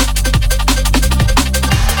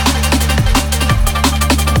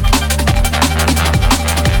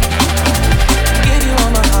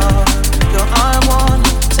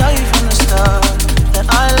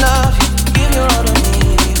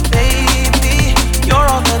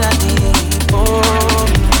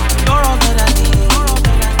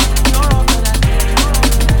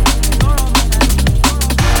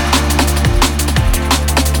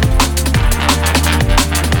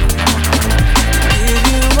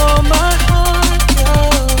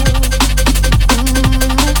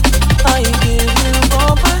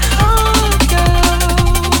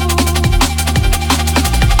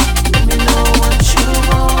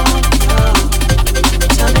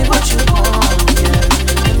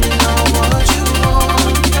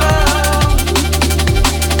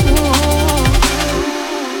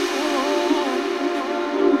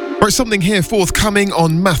 Something here forthcoming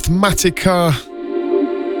on Mathematica.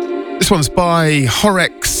 This one's by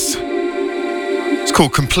Horrex. It's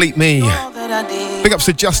called Complete Me. Big ups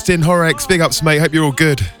to Justin Horrex. Big ups, mate. Hope you're all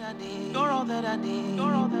good.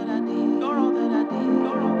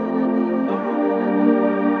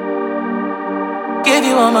 Give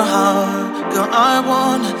you all my heart, girl. I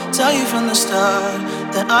wanna tell you from the start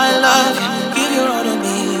that I love you. Give your all to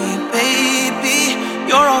me, baby.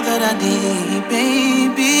 You're all that I need,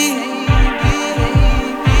 baby.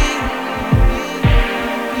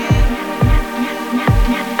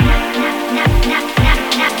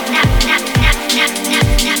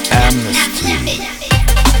 Amnesty.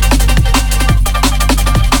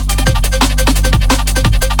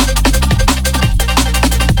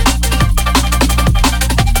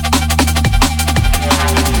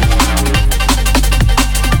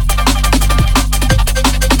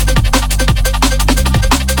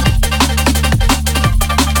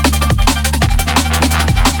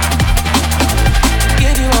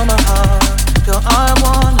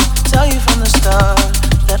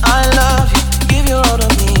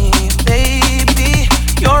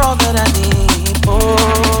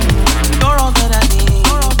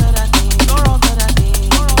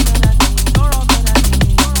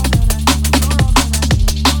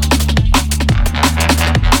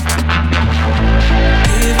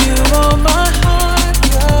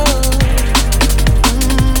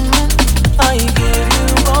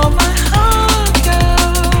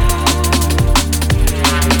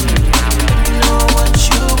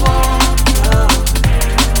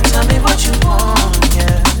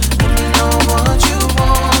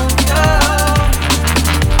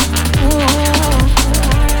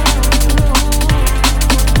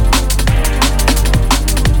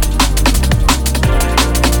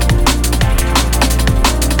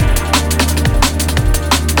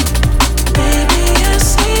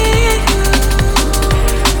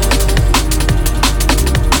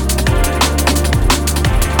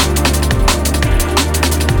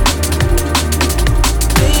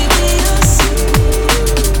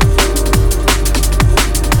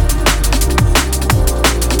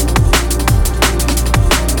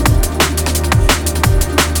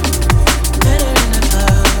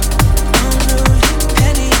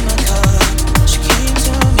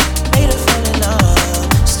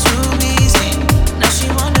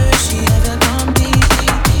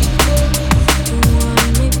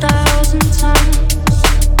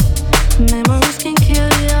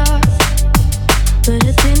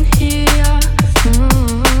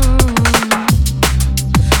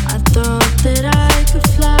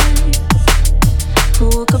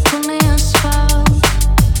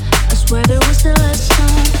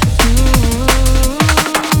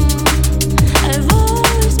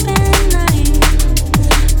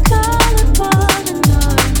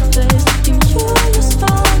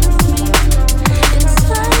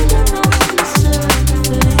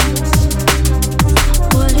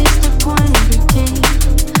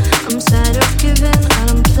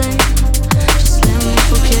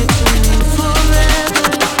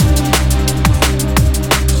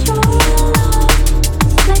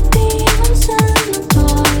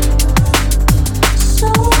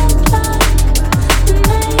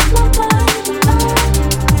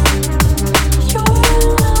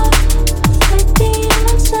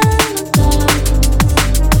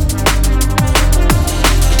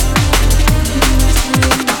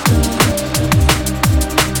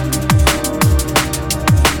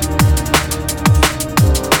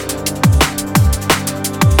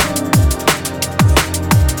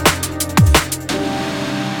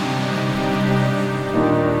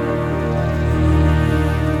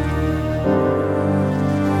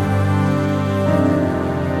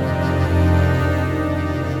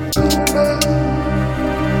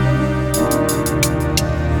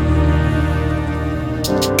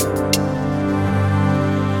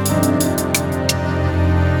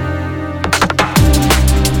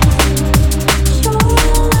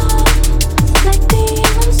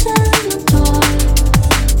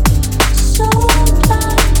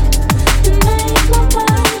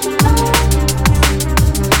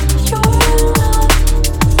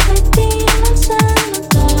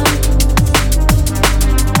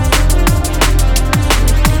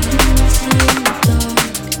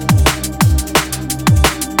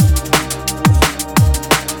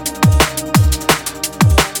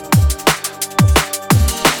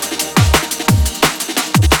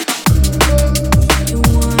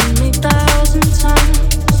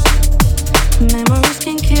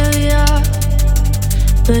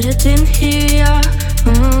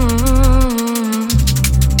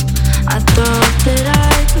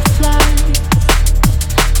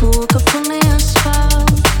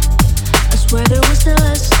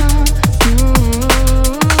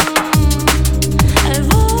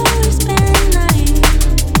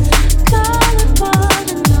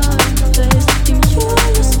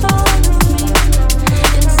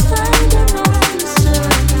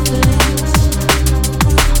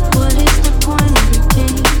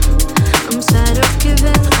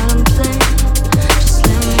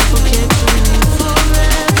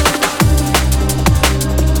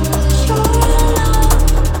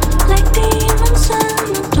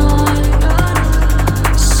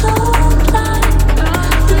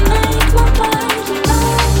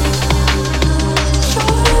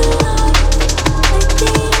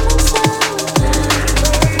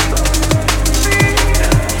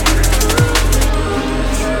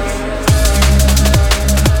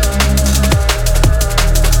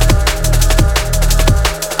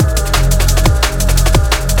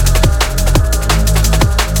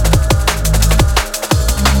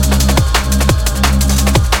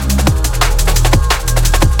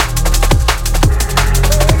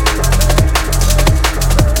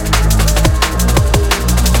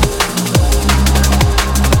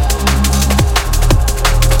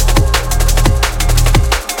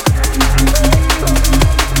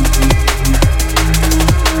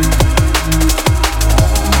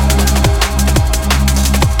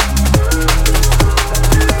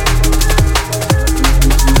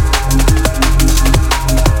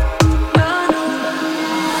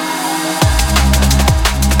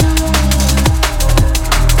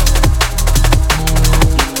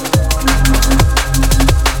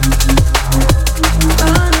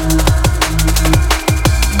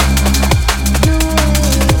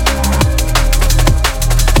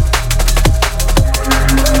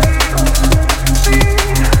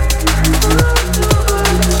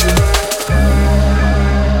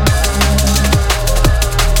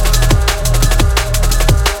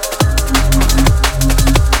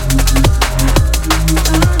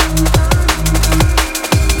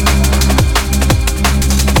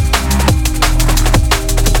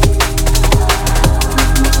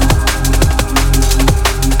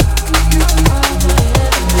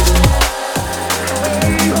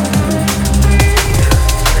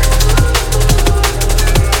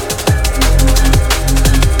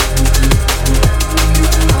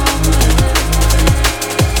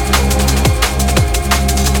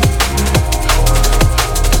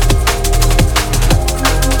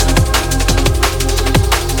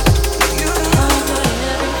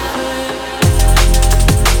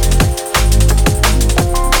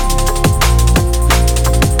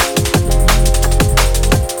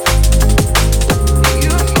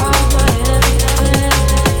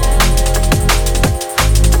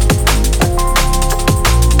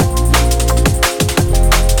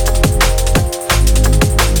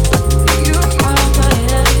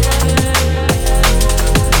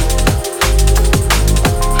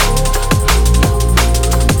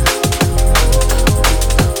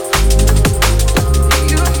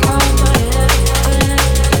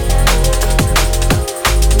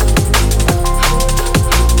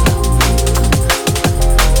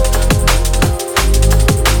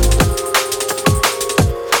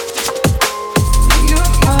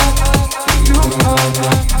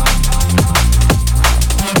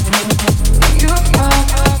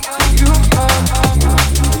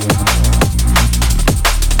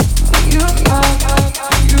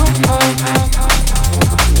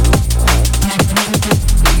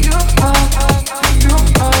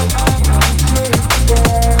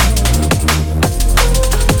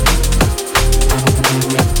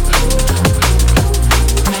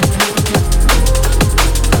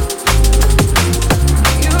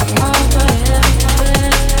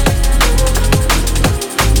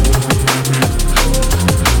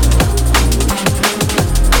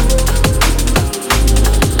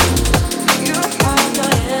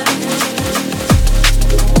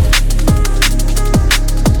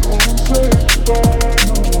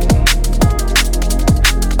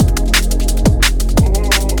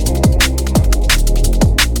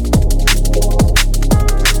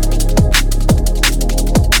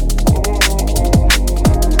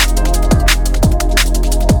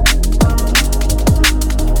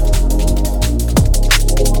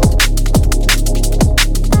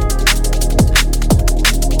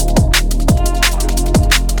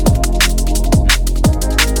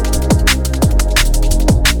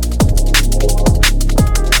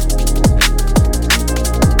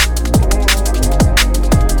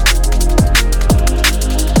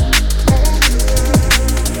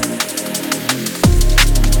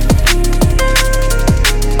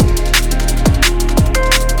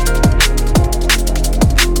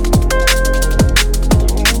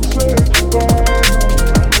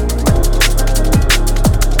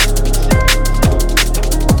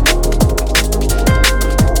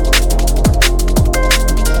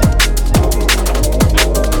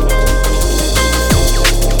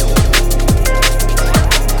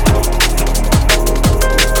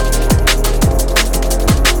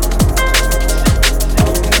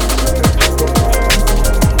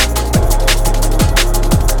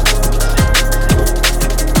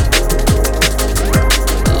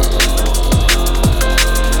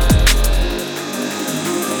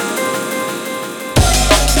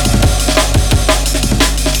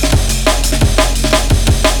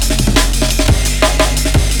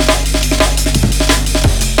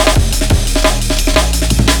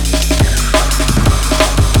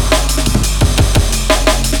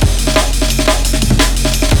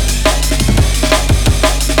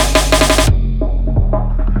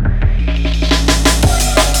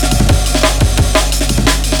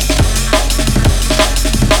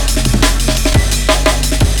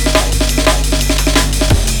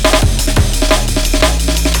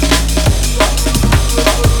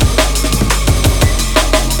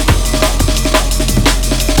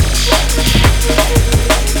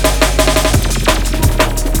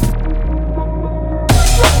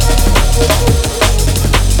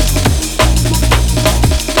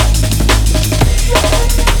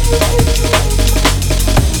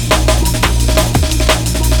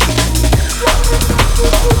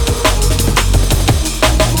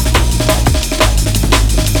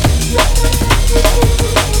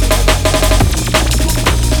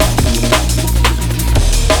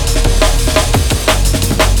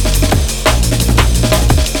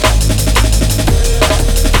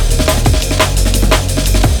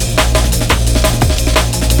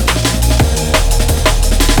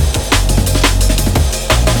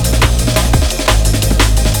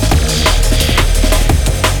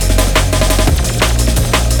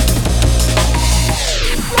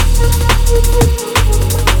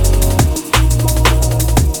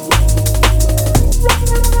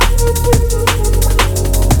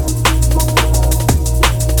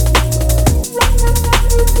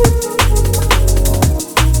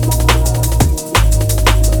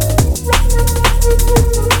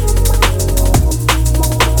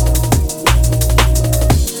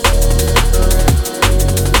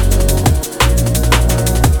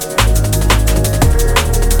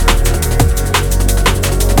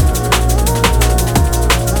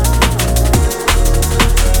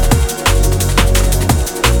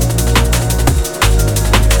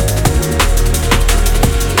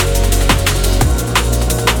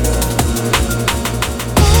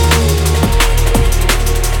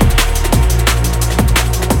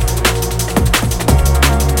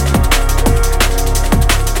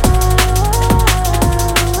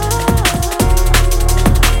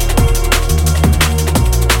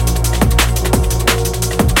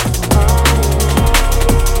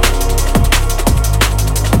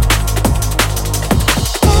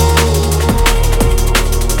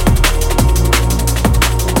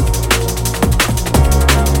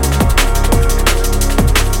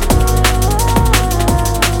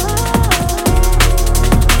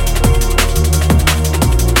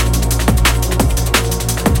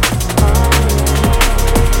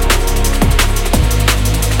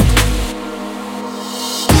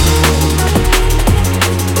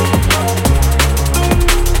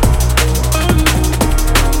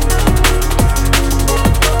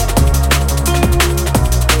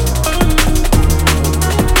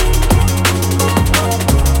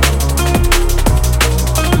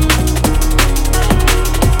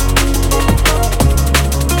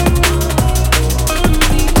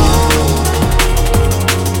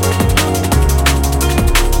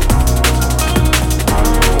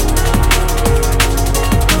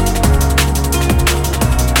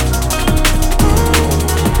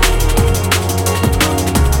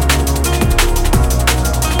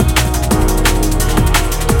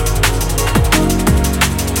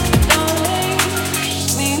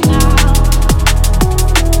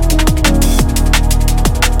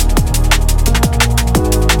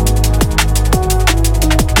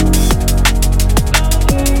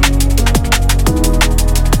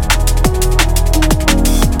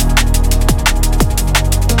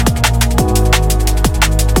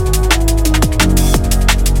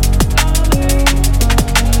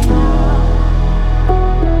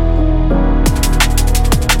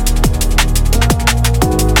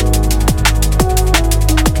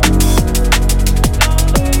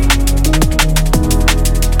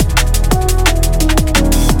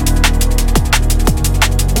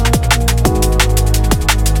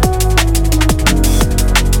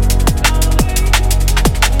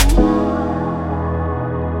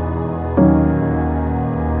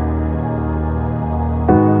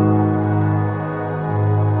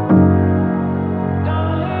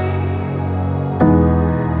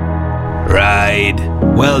 played.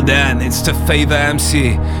 Well then, it's the Favor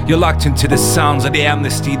MC. You're locked into the sounds of the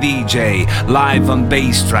Amnesty DJ, live on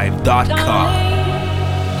bassdrive.com.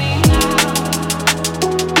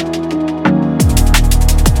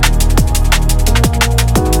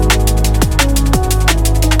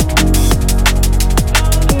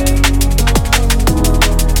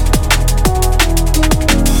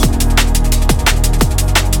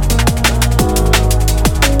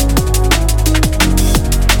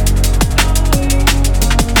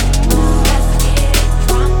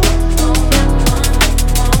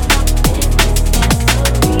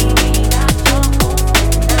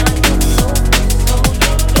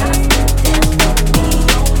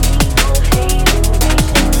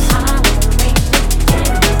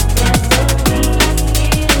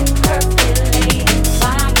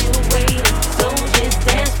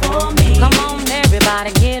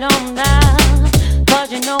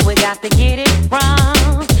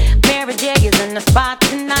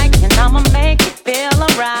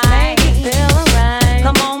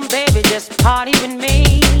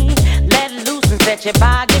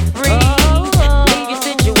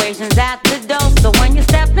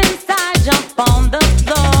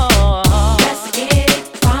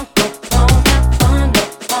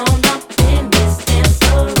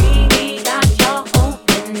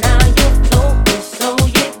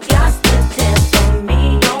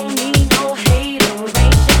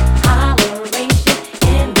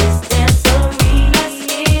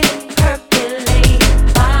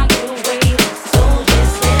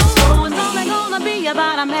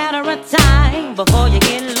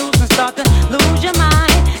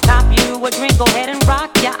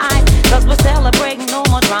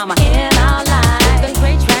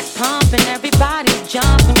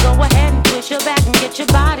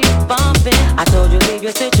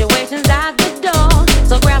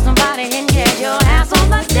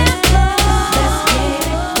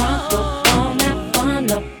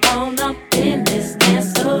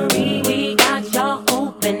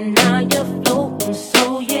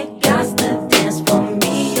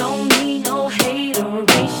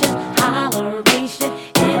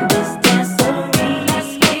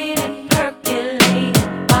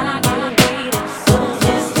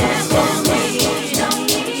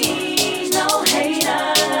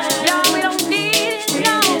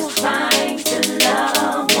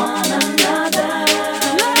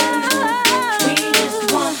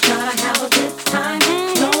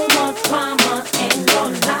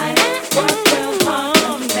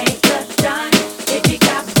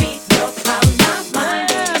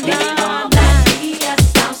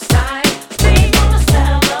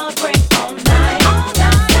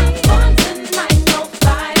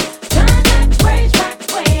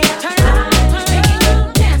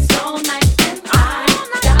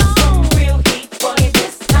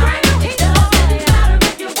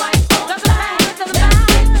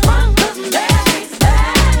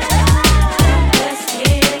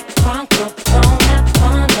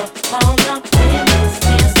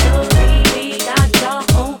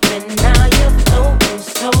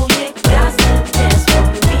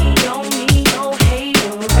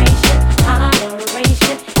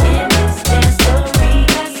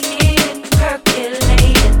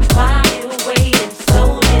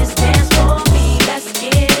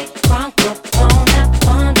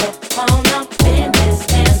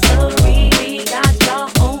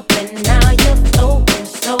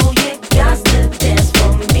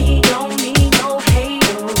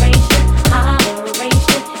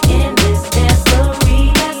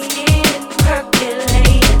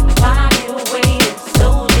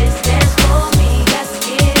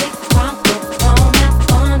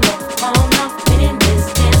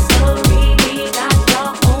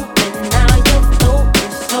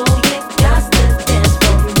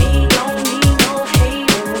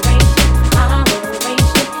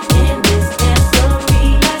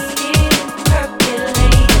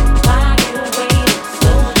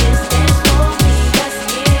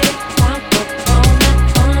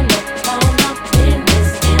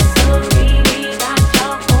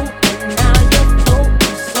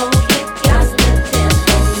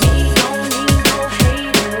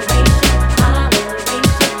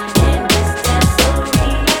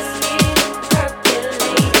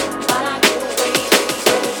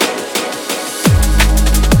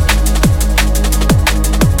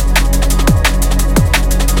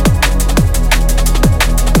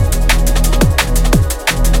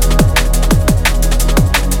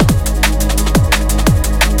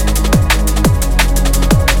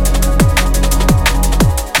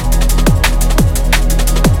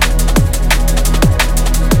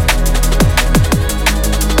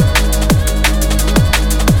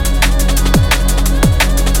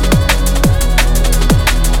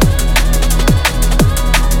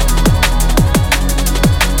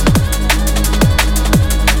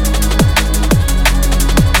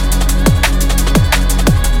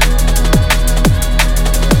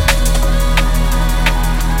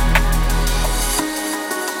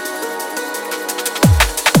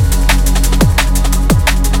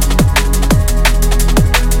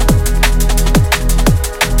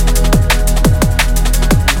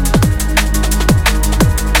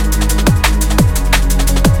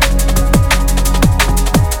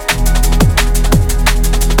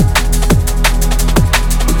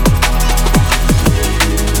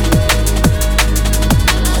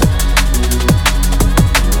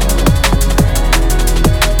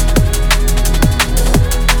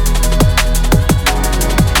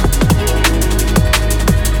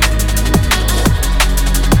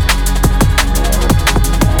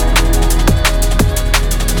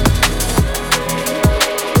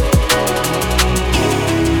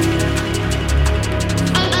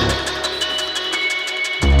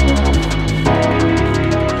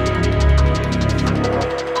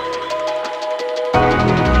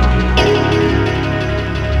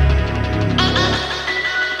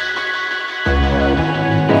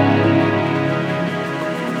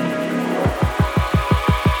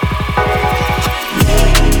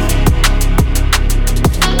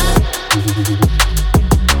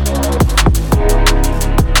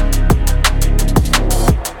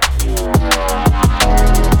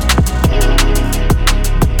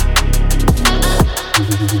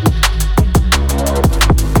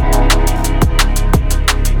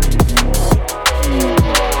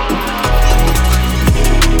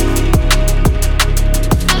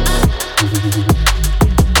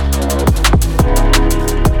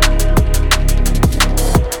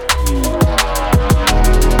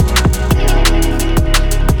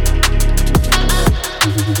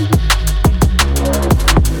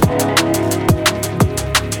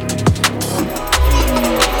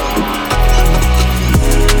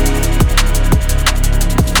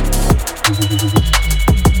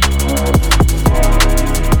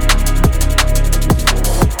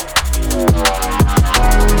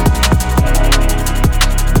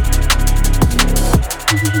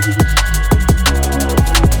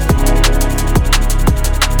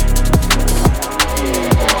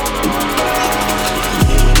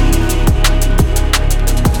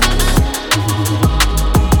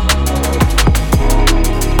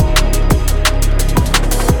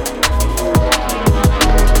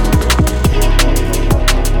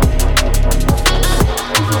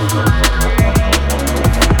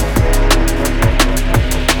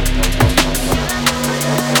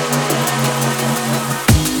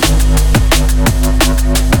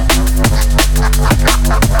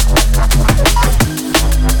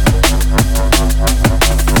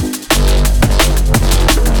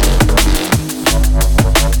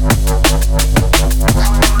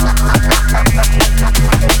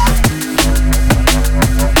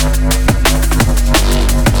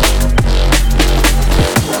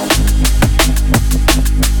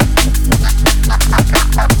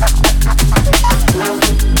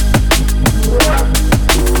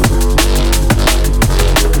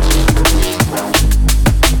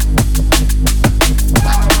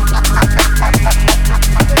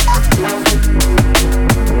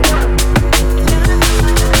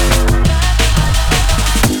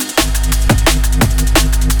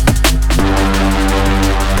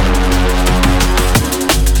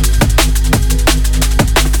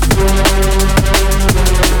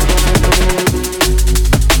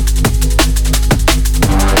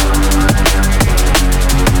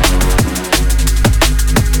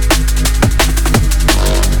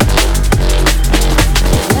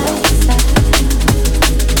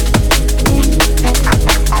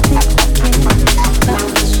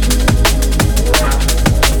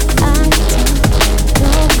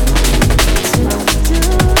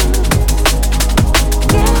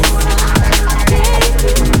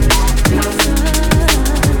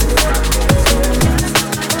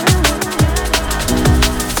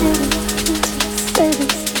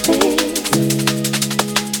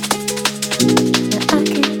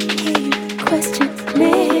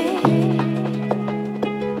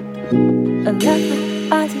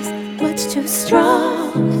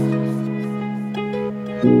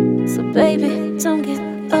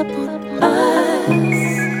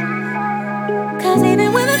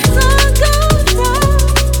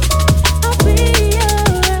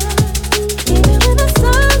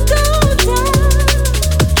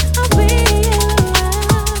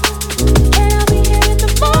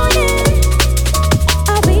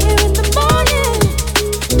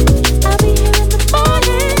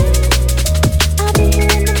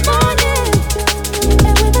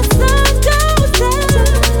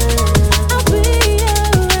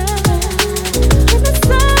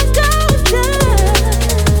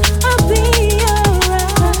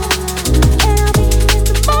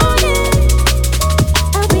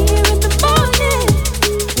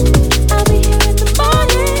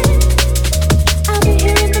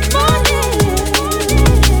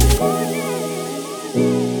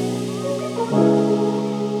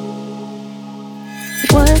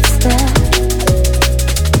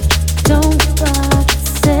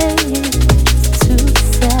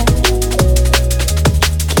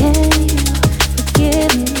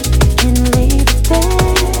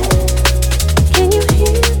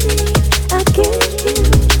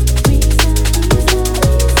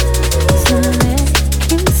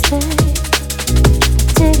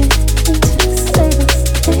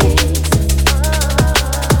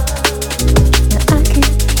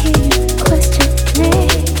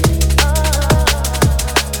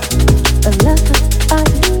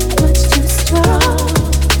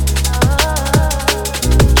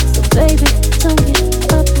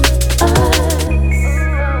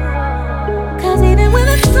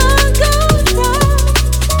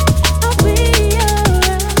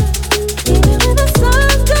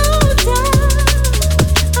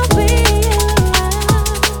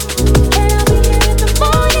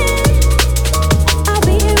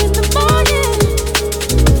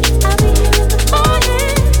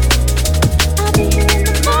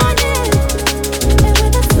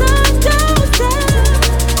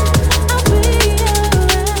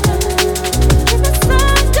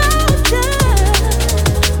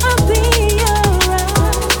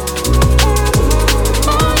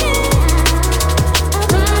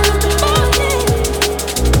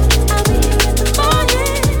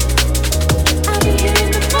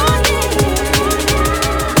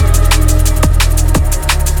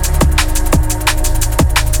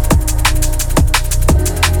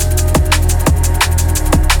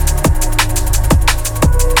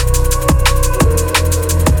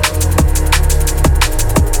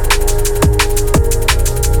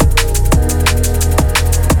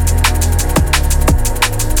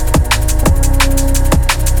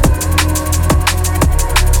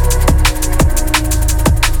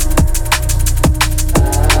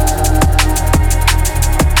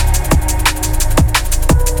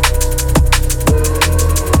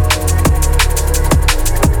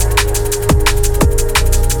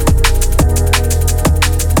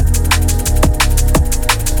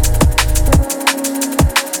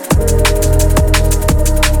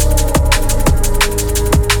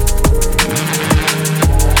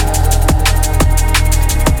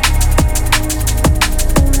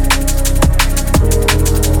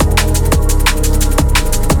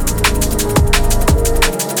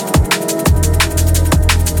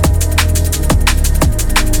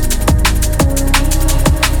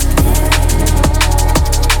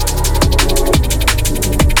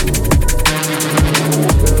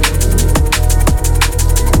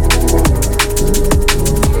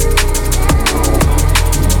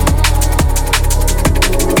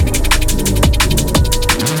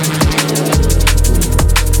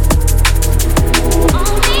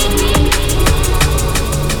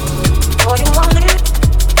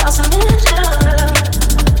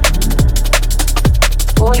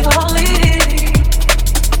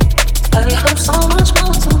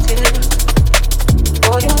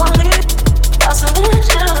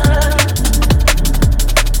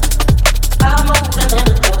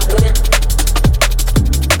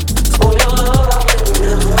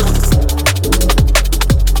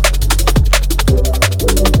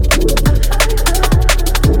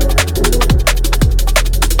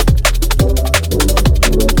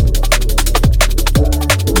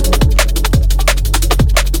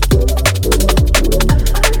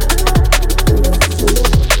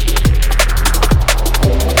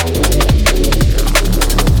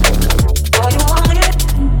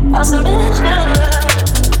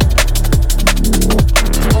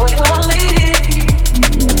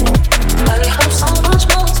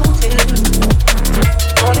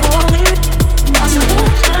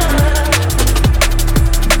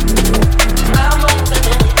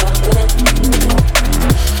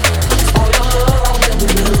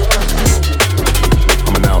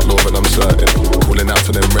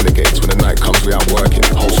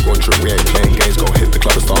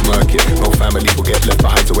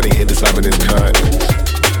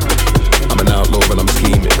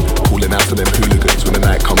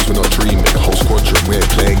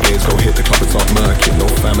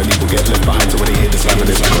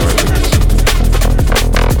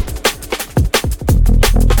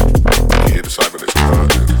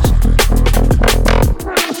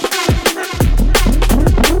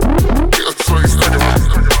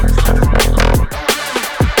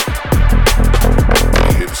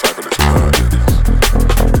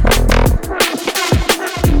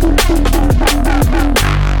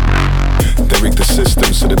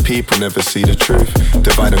 never see the truth.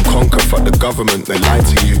 Divide and conquer, fuck the government, they lie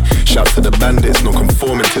to you. Shout to the bandits, not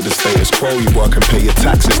conforming to the status quo. You work and pay your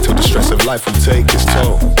taxes till the stress of life will take its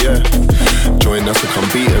toll. Yeah, join us to come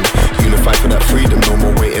beat 'em. Unify for that freedom, no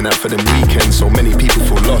more waiting out for them weekends. So many people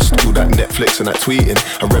feel lost, all that Netflix and that tweeting.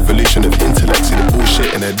 A revolution of intellect, see the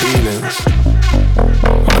bullshit in their dealings.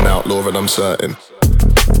 I'm an outlaw and I'm certain.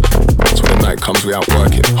 So when the night comes, we out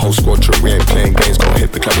working. Whole squad trip, we ain't playing games. Go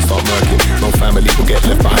hit the club and start murking. No family will get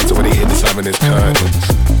left behind, so when they hear the slamming his curtains.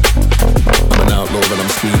 I'm an outlaw and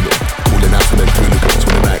I'm scheming. Calling out to them hooligans.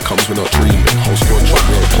 When the night comes, we're not dreaming. Whole squad trip,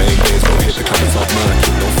 we ain't playing games. Go hit the club and start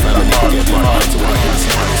murking. No family will get left behind, so when they hear the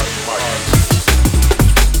slamming his curtains.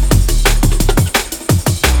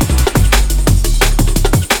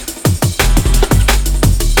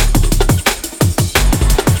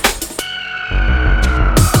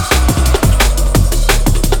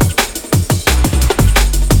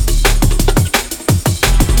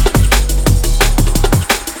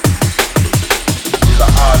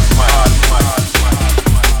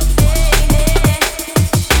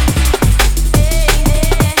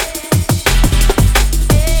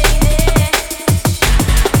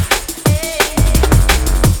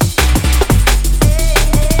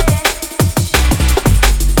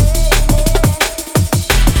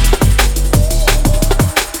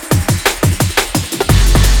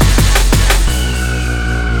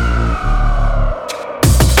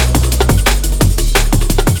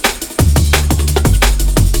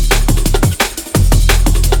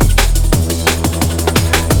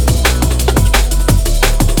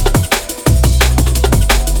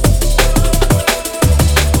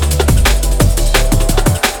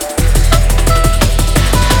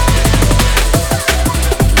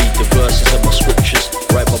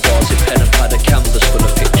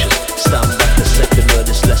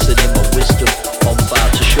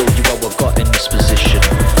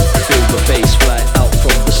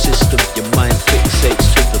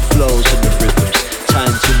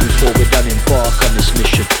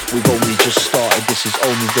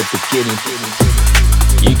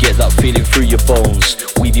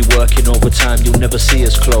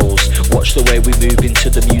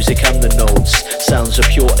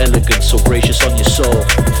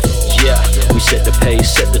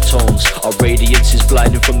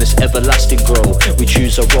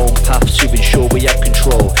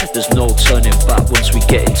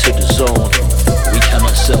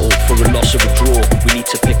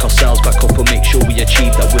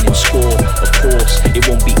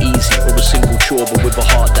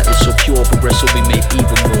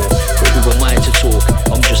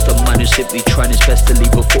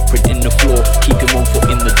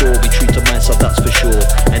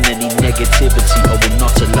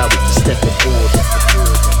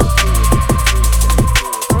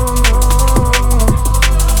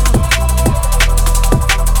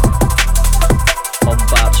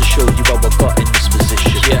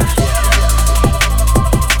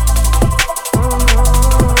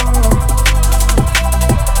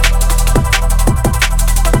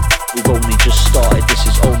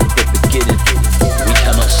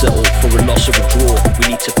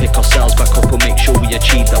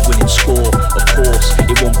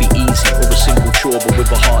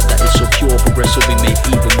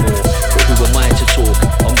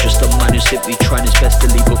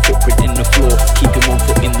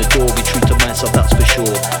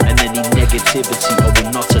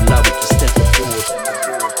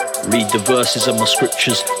 And my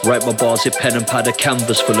scriptures, write my bars with pen and pad, a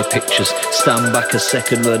canvas full of pictures. Stand back a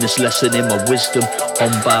second, learn this lesson in my wisdom.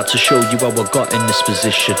 I'm about to show you how I got in this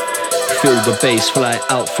position. Feel the bass fly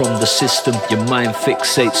out from the system. Your mind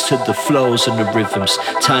fixates to the flows and the rhythms.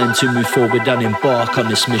 Time to move forward and embark on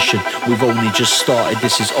this mission. We've only just started,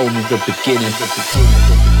 this is only the beginning.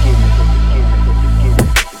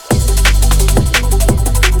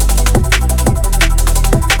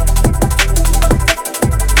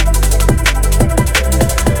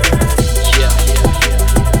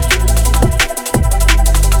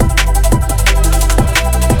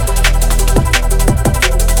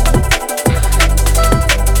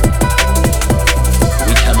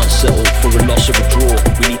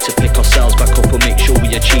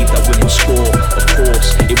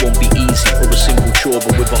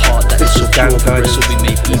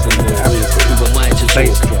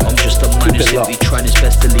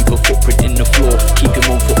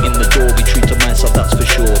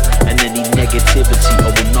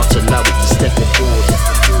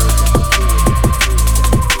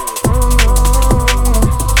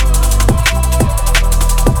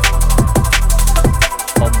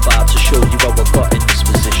 Got in this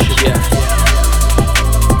position. Yeah.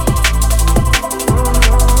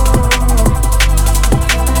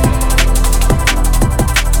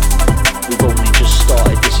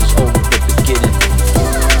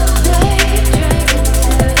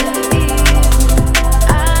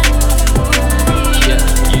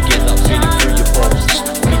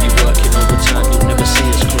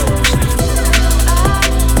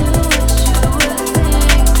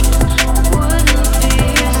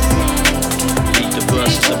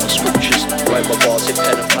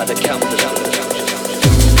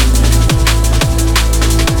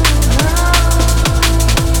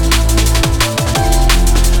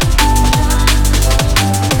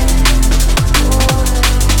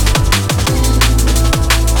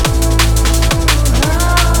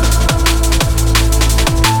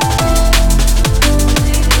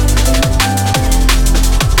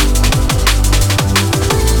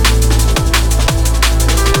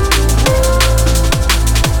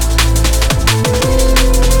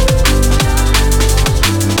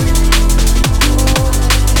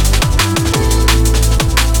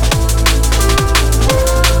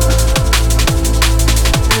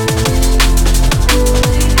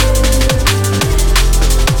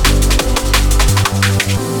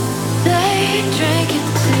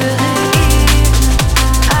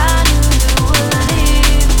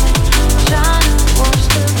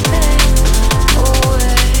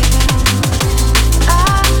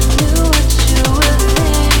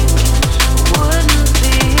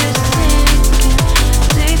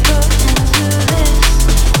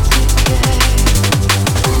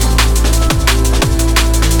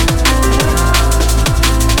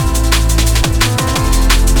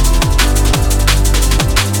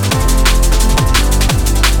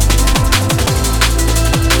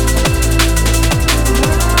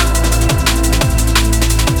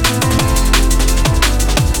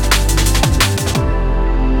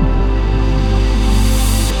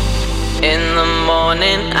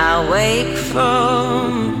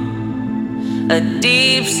 A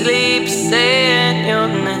deep sleep saying your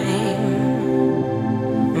name.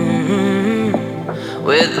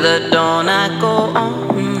 With the dawn I go on.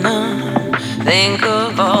 Think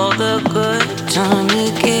of all the good times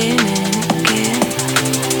again and again.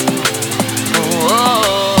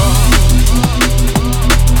 Oh.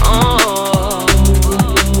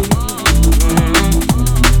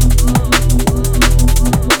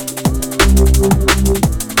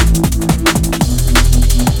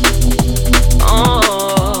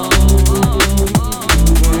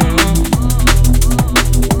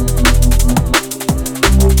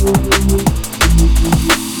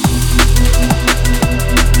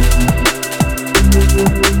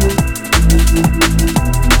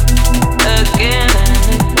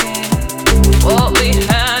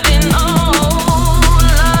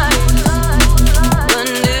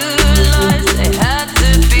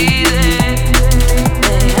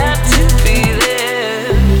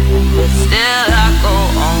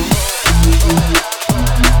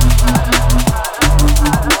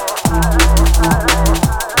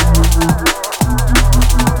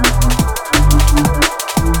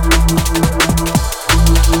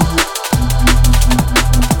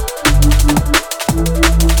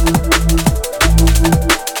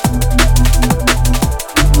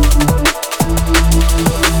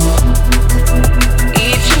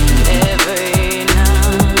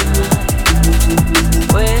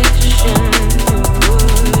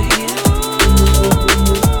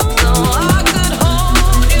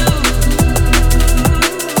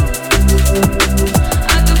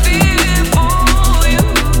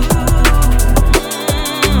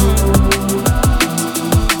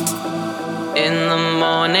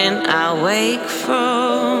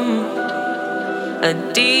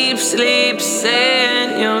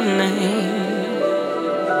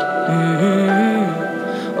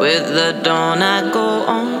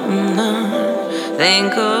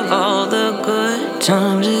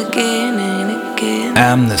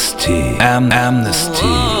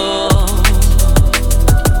 Amnesty.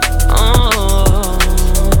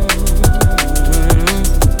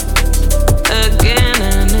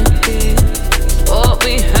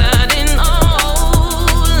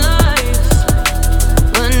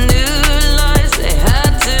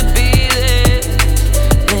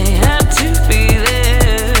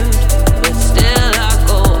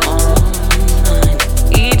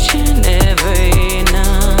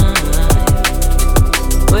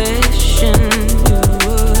 Wishing you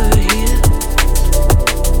would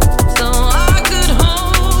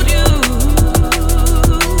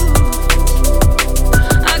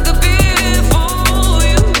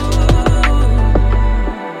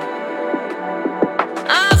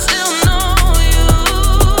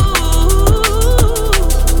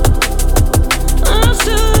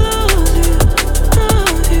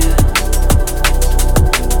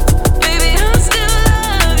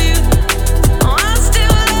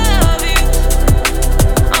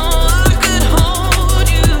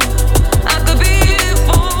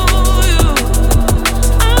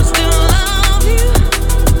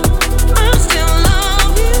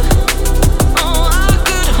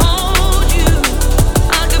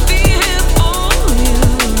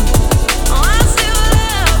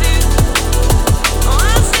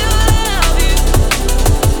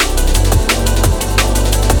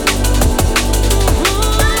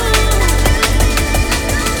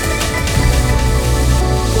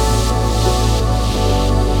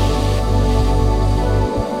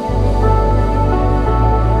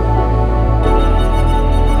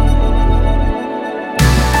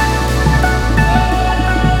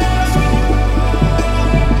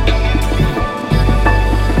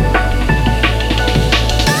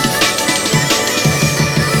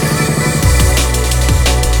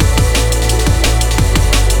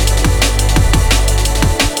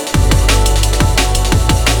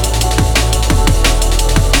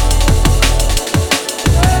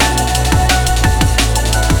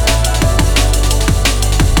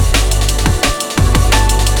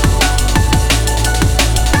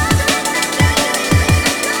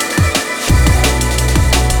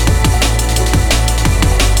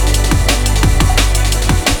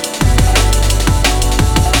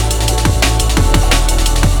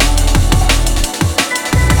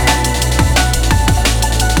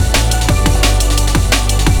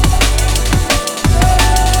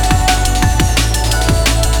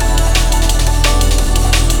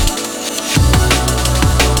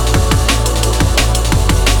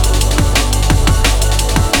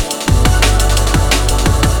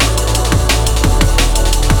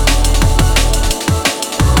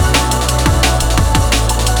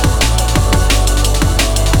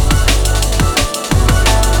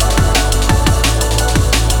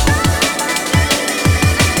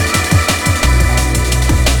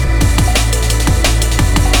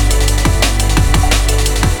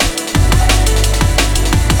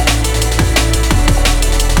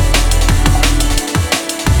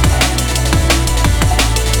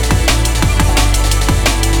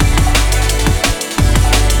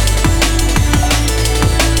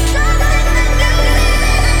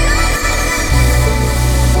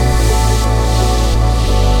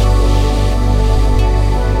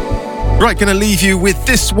Right, gonna leave you with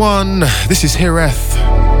this one. This is Hireth.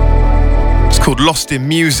 It's called Lost in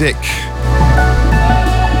Music.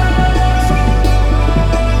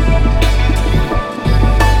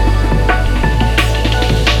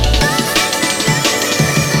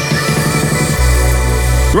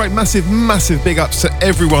 Right, massive big ups to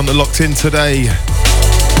everyone that locked in today.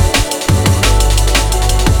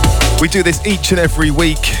 We do this each and every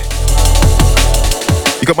week.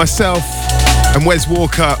 You got myself and Wes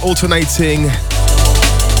Walker alternating.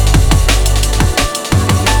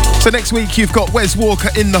 So next week you've got Wes Walker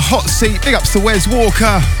in the hot seat. Big ups to Wes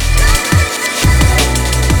Walker.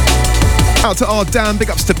 Out to our Dan, big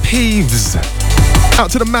ups to Peeves. Out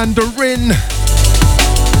to the Mandarin.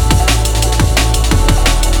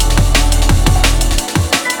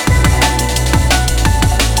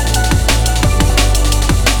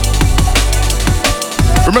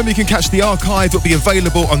 Remember, you can catch the archive. It'll be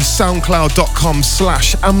available on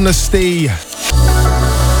soundcloud.com/amnesty.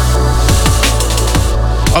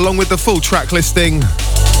 Along with the full track listing.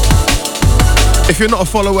 If you're not a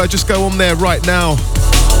follower, just go on there right now.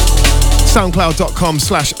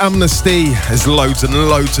 soundcloud.com/amnesty. There's loads and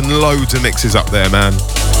loads of mixes up there, man.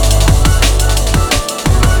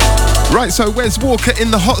 Right, so Wes Walker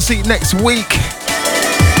in the hot seat next week.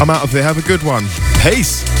 I'm out of here. Have a good one.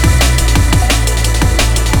 Peace.